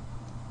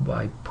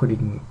by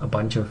putting a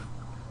bunch of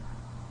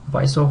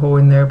visor hole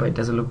in there, but it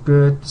doesn't look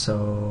good.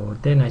 So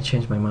then I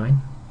changed my mind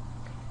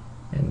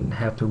and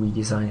have to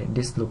redesign it.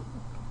 This look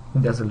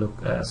doesn't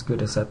look as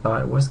good as I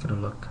thought it was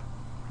gonna look.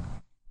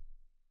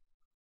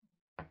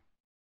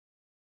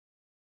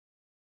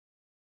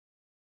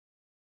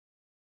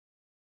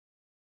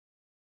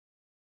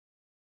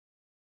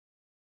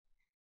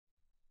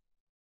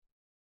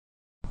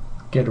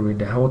 Get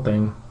rid of the whole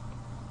thing.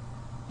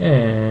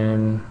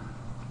 And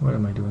what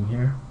am I doing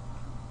here?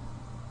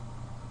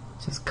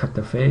 Just cut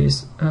the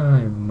face.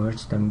 I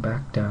merge them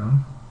back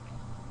down.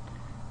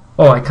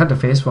 Oh, I cut the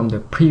face from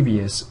the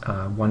previous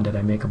one that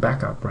I make a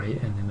backup,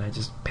 right? And then I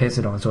just paste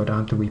it on so I don't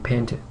have to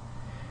repaint it.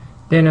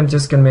 Then I'm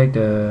just gonna make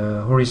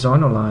the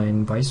horizontal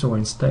line visor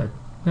instead.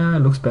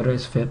 It looks better,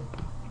 it's fit.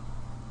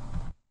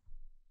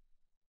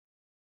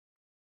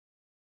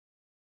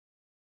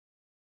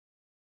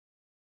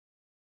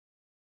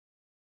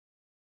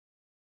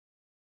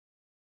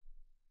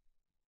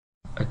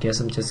 guess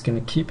I'm just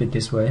gonna keep it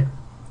this way.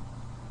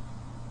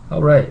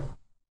 Alright.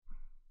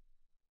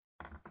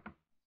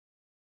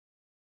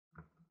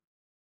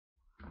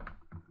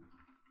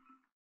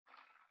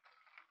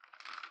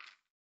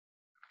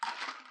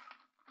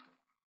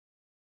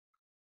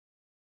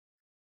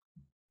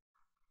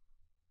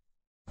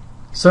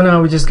 So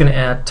now we're just gonna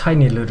add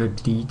tiny little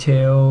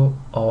detail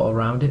all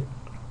around it,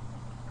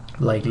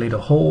 like little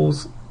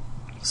holes,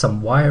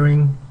 some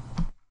wiring,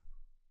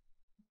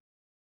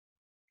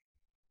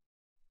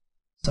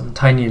 some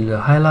tiny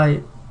little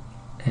highlight,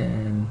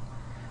 and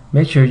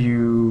make sure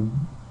you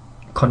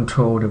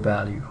control the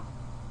value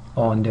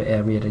on the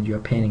area that you're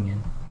painting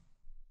in.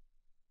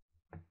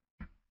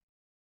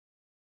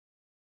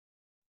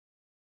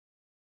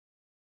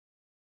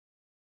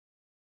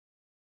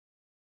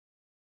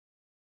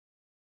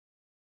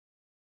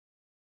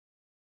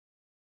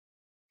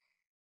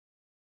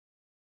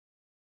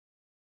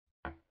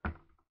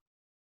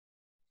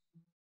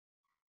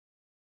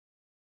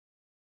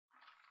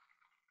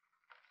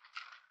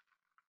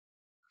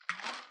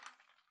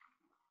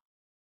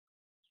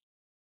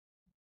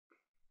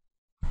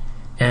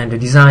 And the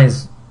design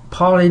is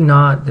probably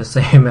not the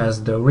same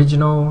as the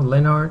original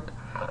Leonard.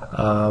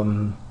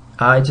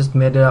 I just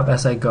made it up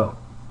as I go,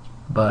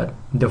 but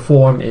the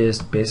form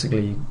is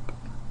basically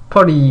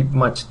pretty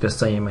much the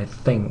same, I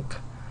think,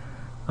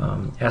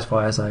 as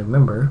far as I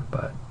remember,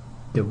 but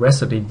the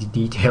rest of the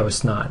detail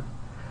is not.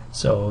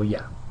 So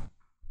yeah.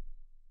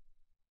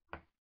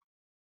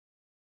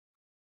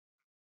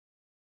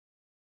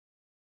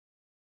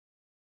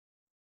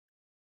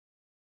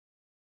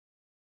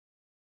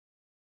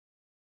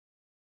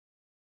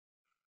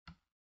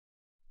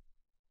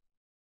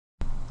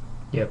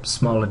 Yep,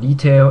 smaller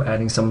detail,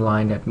 adding some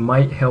line that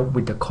might help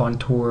with the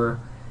contour,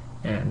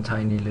 and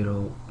tiny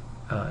little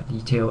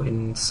detail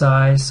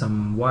inside,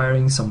 some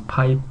wiring, some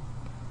pipe,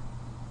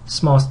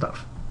 small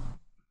stuff.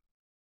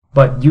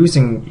 But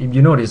using, if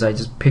you notice, I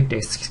just picked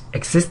the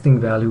existing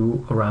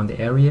value around the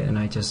area and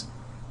I just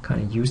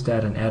kind of use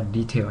that and add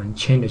detail and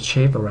change the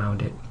shape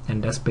around it,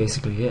 and that's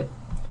basically it.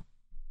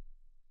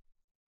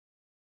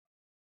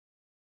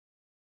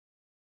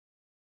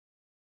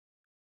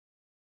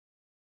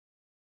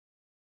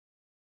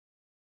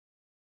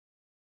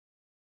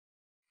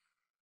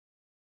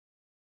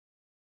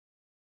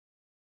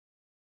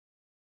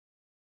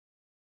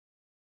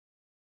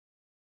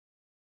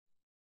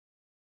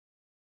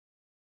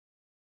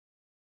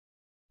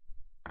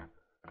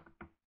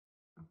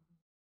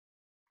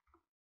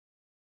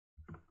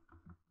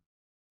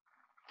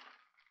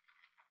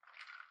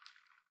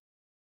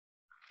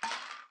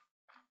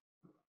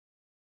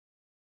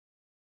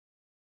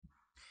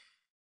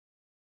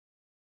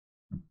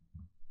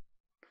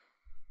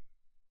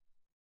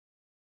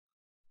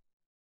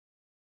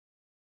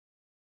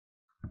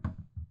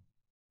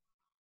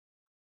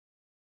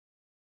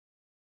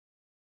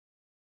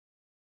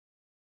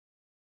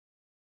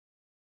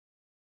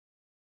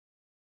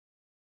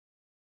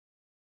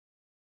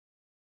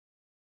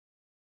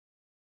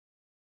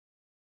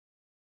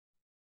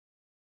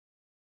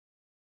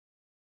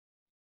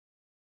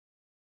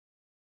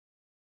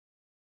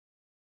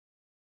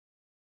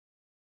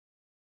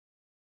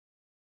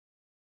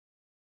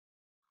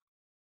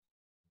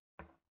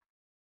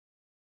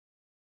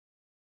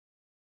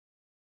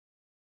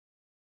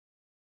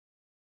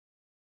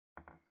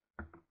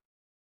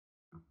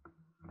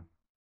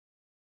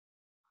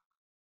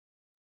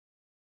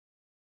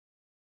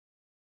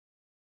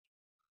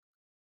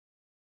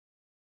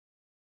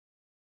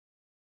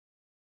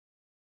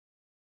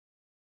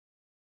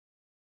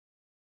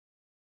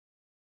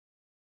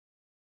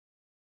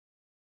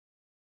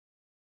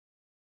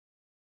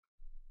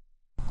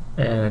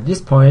 And at this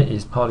point,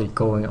 it's probably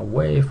going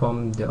away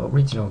from the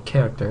original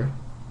character.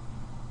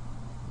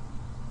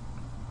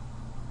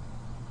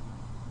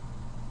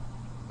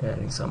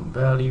 Adding some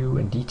value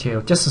and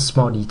detail, just a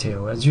small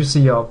detail. As you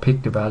see, I'll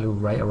pick the value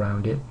right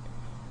around it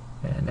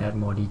and add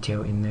more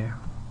detail in there.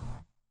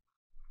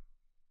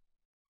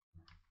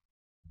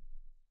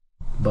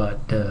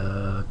 But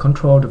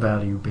control the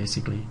value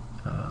basically,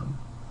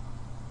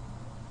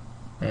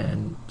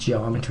 and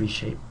geometry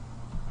shape.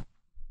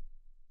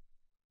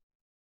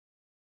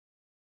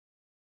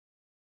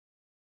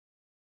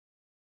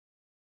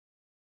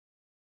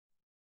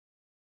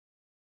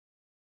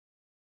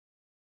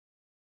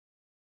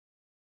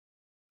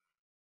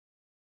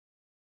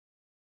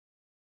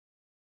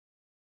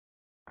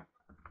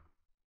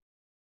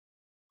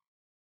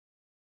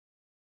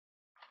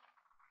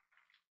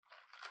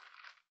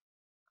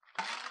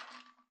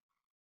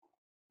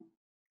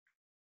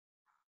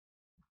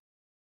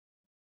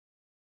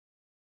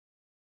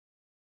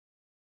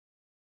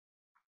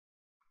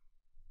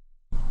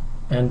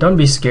 And don't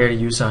be scared to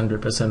use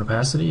 100%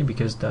 opacity,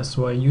 because that's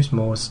what I use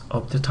most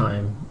of the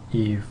time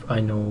if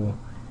I know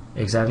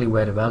exactly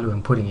where the value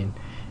I'm putting in.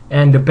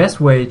 And the best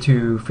way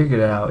to figure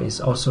that out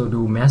is also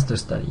do master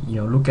study.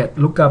 You know,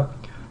 look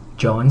up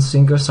John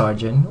Singer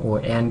Sargent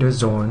or Anders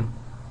Zorn,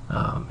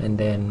 and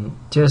then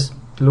just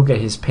look at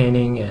his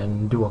painting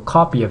and do a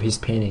copy of his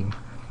painting,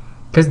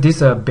 because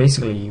these are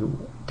basically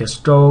the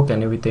stroke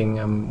and everything.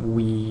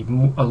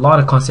 A lot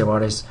of concept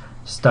artists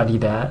study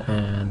that,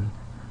 and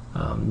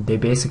they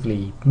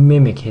basically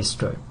mimic his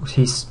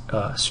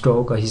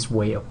stroke or his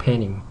way of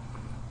painting,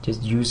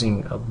 just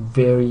using a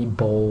very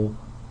bold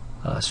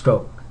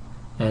stroke.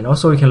 And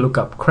also you can look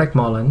up Craig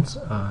Mullins,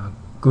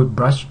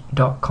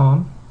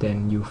 goodbrush.com.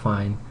 Then you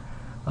find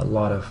a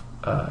lot of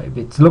if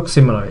it looks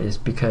similar, is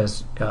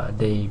because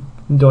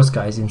those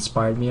guys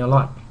inspired me a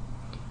lot.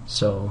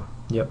 So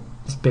yep,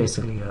 it's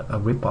basically a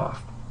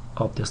rip-off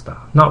of the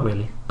style. Not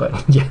really,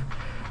 but yeah.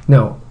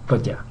 No,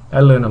 but yeah,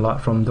 I learned a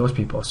lot from those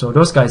people. So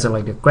those guys are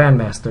like the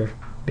grandmaster,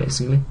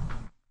 basically.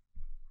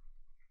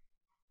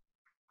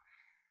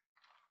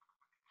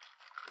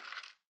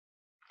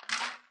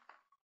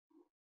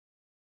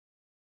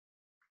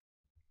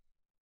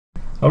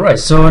 Alright,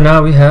 so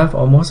now we have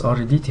almost all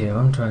the detail.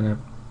 I'm trying to,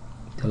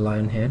 the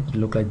lion head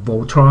look like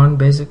Voltron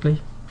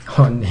basically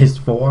on his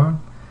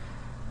forearm.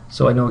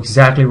 So I know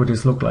exactly what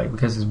this look like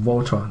because it's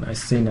Voltron. I've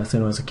seen that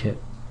since I was a kid.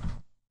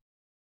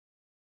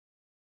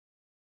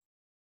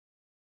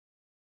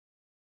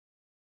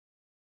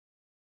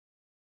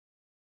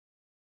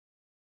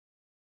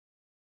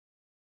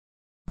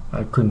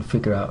 I couldn't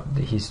figure out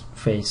his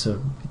face,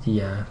 so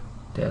yeah,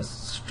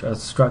 there's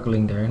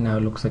struggling there. Now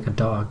it looks like a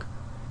dog.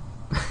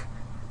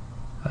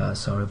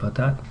 Sorry about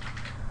that.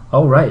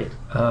 Alright,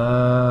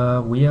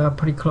 we are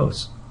pretty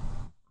close.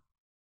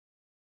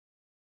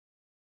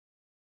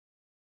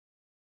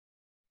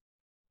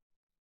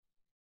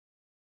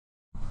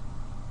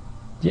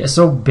 Yeah,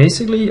 so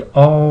basically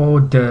all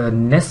the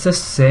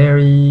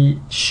necessary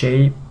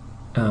shape,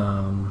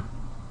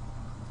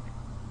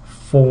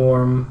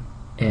 form,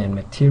 and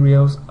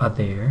materials are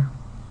there.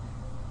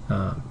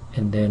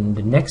 And then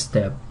the next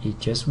step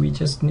is we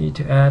just need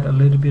to add a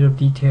little bit of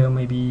detail,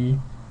 maybe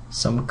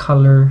some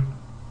color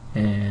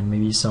and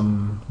maybe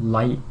some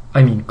light,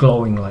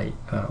 glowing light,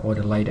 or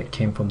the light that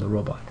came from the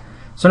robot.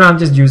 So now I'm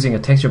just using a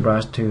texture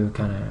brush to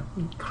kind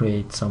of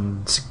create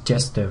some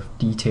suggestive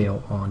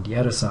detail on the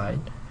other side,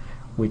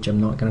 which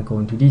I'm not going to go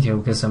into detail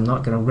because I'm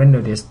not going to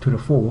render this to the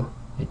full.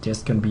 It's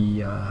just going to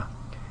be a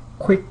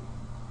quick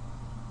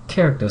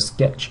character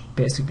sketch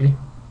basically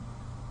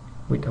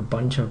with a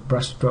bunch of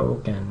brush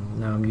stroke, and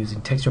now I'm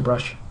using texture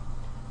brush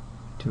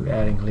to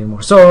adding a little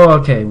more. So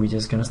okay, we're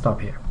just gonna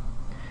stop here,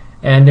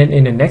 and then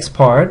in the next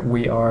part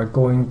we are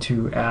going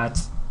to add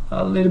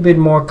a little bit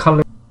more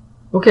color.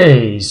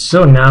 Okay,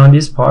 so now in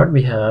this part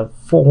we have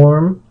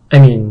form,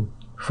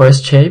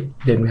 first shape,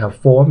 then we have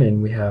form,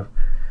 and we have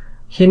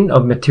hint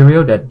of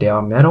material that they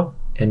are metal,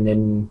 and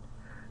then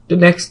the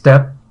next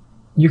step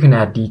you can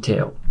add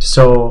detail.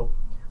 So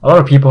a lot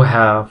of people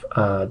have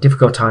a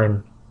difficult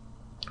time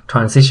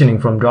transitioning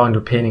from drawing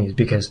to painting is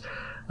because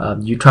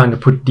you're trying to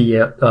put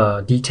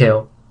the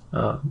detail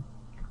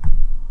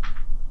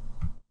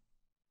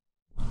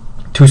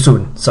too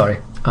soon. Sorry,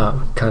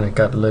 kind of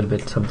got a little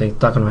bit something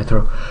stuck on my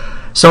throat.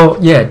 So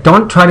yeah,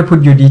 don't try to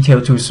put your detail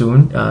too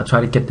soon.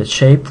 Try to get the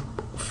shape,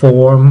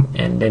 form,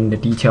 and then the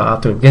detail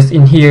after, because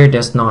in here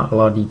there's not a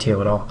lot of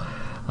detail at all.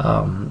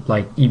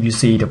 Like if you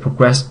see the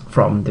progress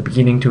from the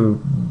beginning to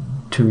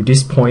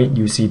this point,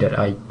 you see that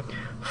I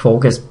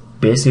focus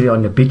basically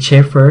on the big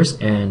shape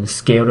first and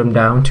scale them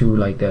down to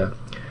like the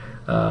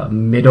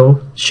middle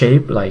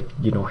shape, like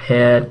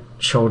head,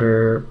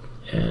 shoulder,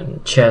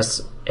 and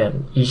chest,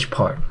 and each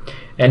part,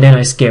 and then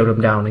I scale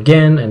them down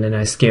again, and then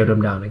I scale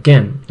them down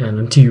again, and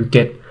until you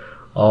get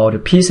all the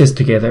pieces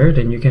together,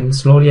 then you can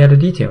slowly add the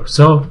detail.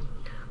 So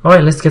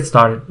alright, let's get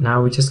started.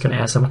 Now we're just gonna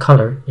add some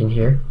color in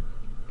here,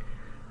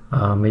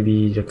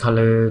 maybe the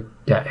color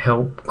that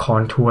help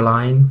contour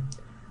line,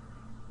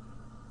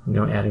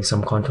 adding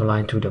some contour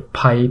line to the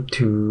pipe,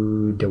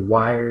 to the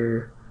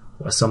wire,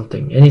 or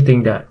something,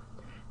 anything that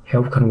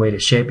help convey the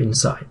shape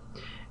inside.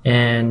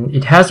 And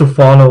it has to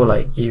follow,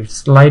 like if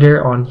it's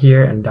lighter on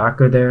here and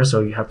darker there,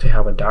 so you have to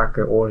have a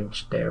darker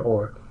orange there,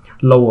 or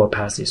lower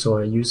opacity. So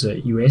I use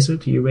an eraser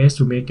to erase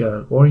to make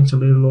a orange a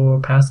little lower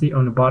opacity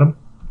on the bottom.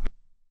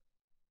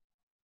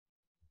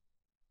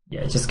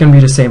 Yeah, it's just gonna be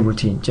the same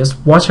routine.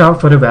 Just watch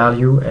out for the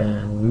value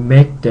and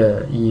make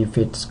if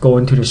it's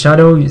going to the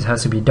shadow, it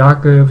has to be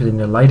darker. If it's in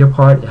the lighter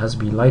part, it has to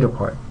be lighter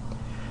part.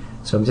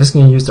 So I'm just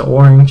gonna use the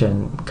orange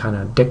and kind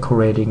of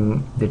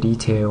decorating the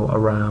detail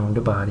around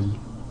the body.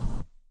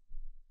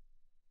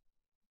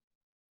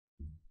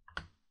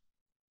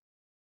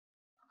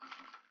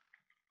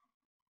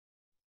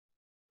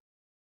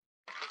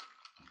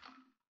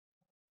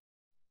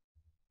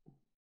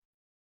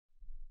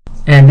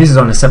 And this is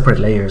on a separate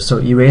layer, so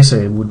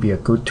eraser would be a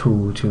good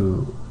tool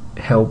to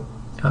help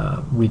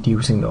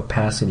reducing the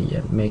opacity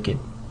and make it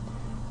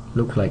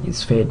look like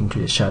it's fade into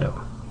the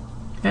shadow.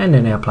 And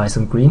then I apply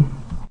some green.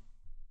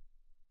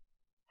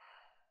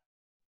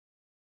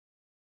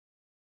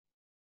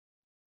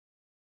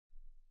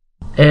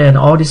 And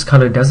all this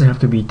color doesn't have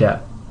to be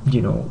that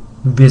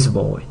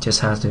visible. It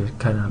just has to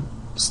kind of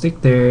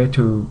stick there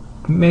to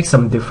make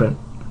some different.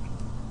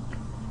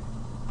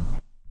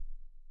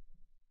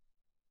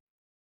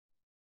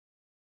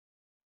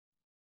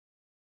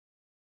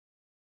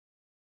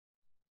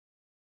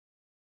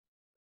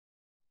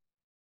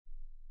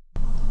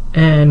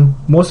 And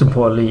most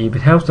importantly, if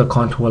it helps the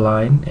contour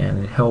line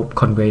and it helps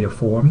convey the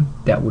form,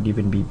 that would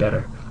even be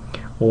better.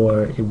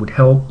 Or it would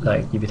help,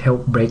 like if it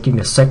helped breaking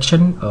the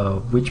section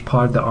of which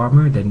part of the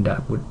armor, then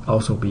that would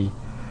also be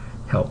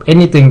help.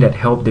 Anything that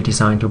helped the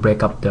design to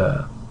break up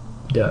the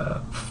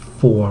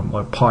form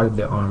or part of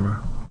the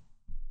armor.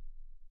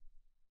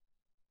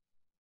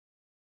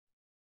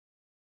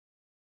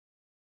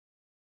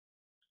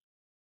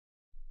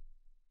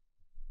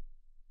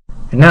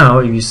 And now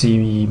if you see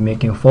me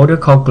making a folder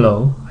called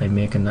glow, I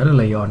make another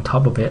layer on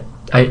top of it,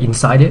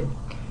 inside it,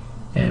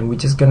 and we're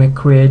just gonna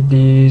create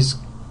this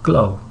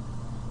glow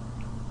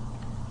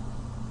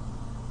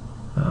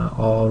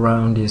all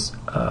around this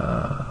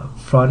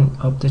front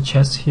of the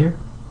chest here.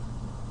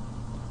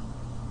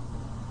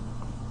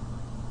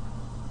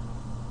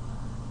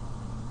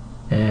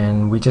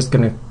 And we're just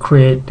gonna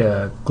create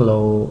the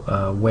glow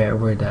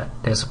wherever that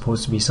there's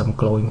supposed to be some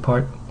glowing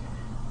part,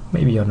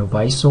 maybe on the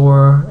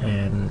visor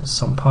and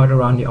some part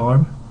around the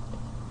arm.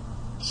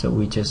 So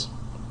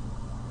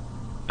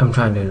I'm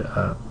trying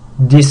to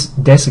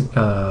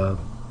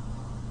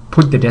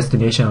put the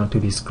destination onto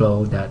this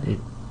glow that it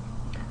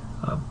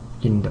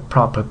in the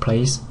proper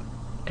place,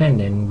 and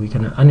then we're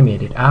gonna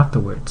animate it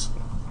afterwards.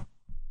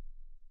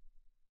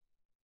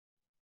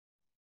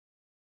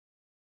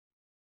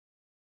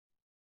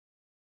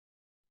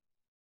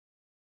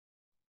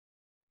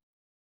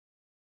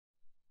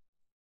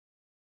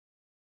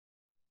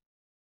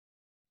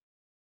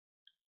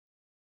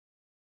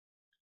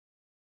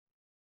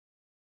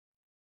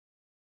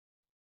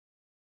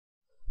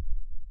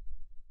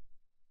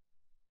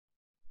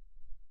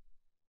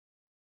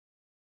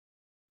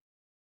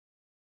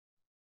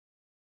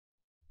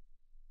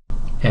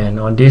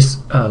 And on this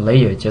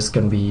layer, just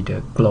gonna be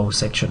the glow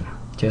section,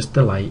 just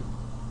the light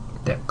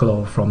that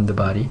glow from the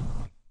body.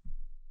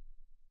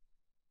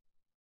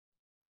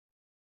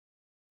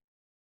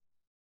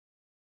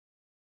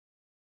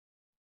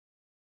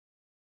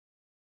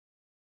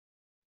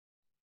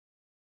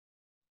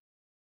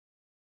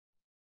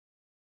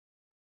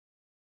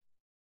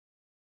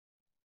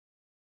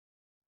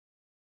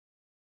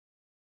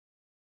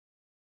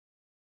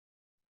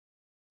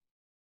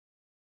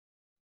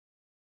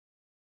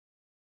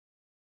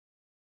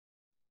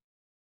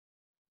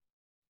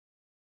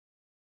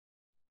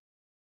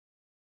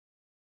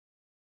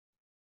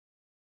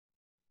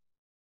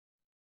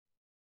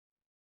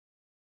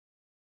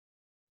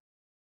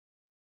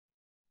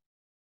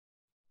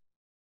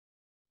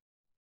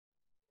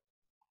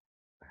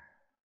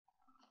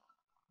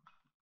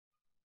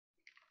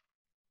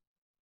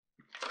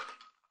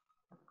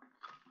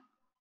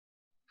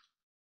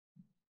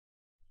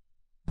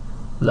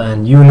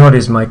 And you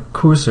notice my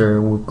cursor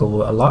will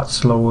go a lot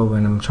slower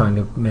when I'm trying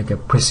to make a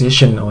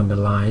precision on the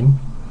line,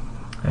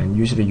 and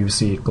usually you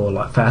see it go a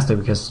lot faster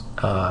because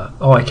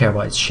all I care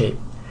about is shape.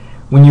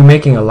 When you're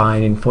making a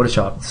line in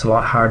Photoshop, it's a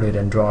lot harder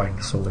than drawing,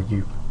 so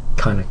you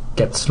kind of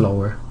get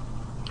slower.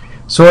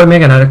 So I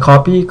make another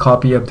copy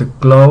of the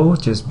glow,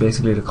 just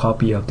basically the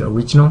copy of the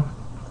original,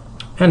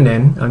 and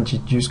then I'm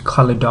just use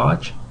color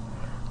dodge,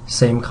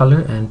 same color,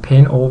 and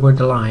paint over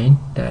the line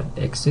that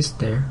exists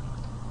there,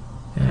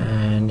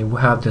 and it will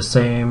have the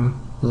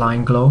same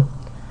line glow.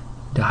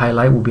 The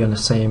highlight will be on the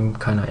same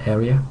kind of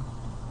area,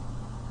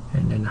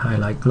 and then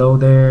highlight glow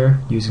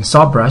there using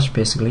soft brush,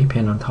 basically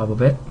paint on top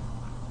of it.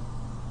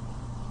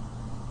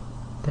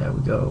 There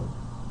we go.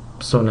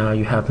 So now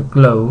you have the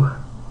glow,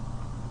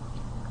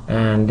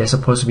 and there's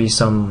supposed to be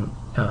some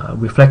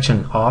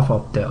reflection off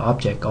of the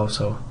object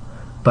also,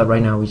 but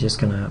right now we're just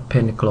gonna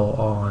paint the glow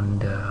on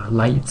the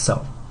light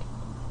itself.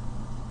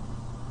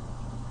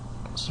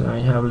 So now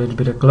you have a little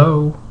bit of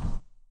glow.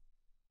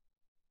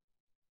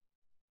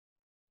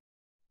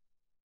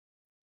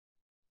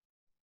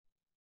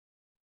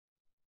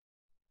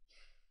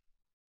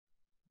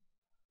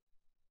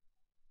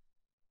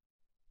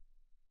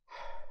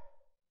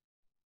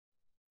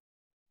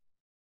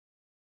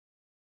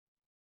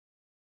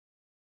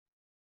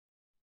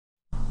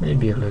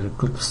 Maybe a little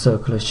good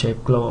circular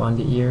shape glow on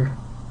the ear.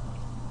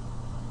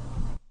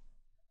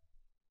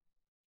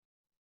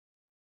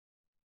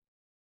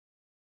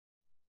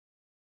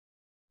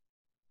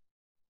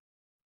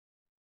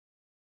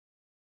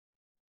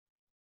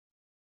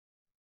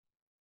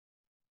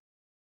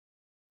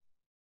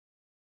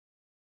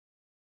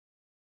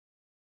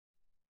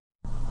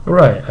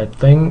 Alright, I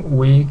think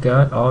we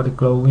got all the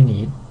glow we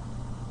need.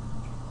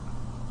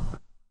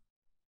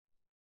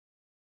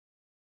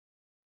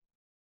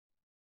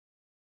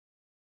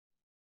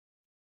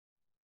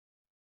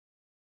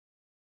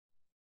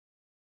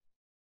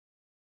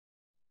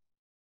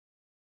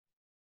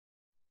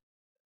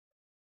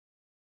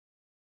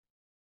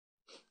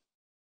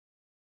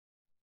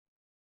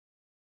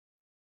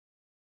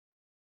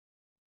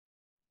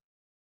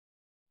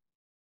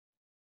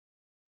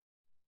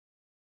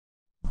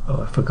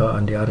 Oh, I forgot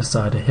on the other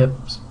side the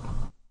hips.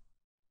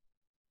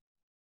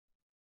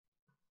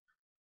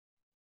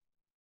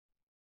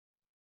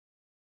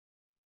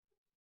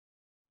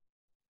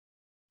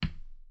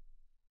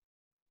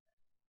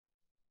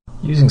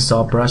 Using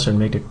soft brush and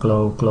make the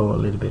glow a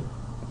little bit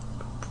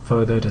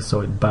further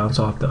so it bounce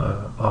off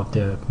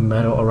the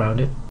metal around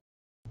it.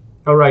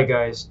 Alright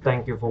guys,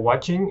 thank you for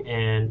watching,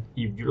 and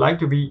if you like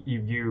the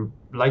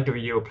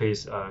video,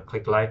 please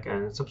click like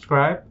and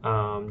subscribe.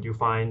 You'll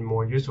find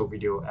more useful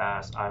video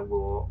as I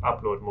will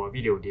upload more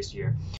video this year.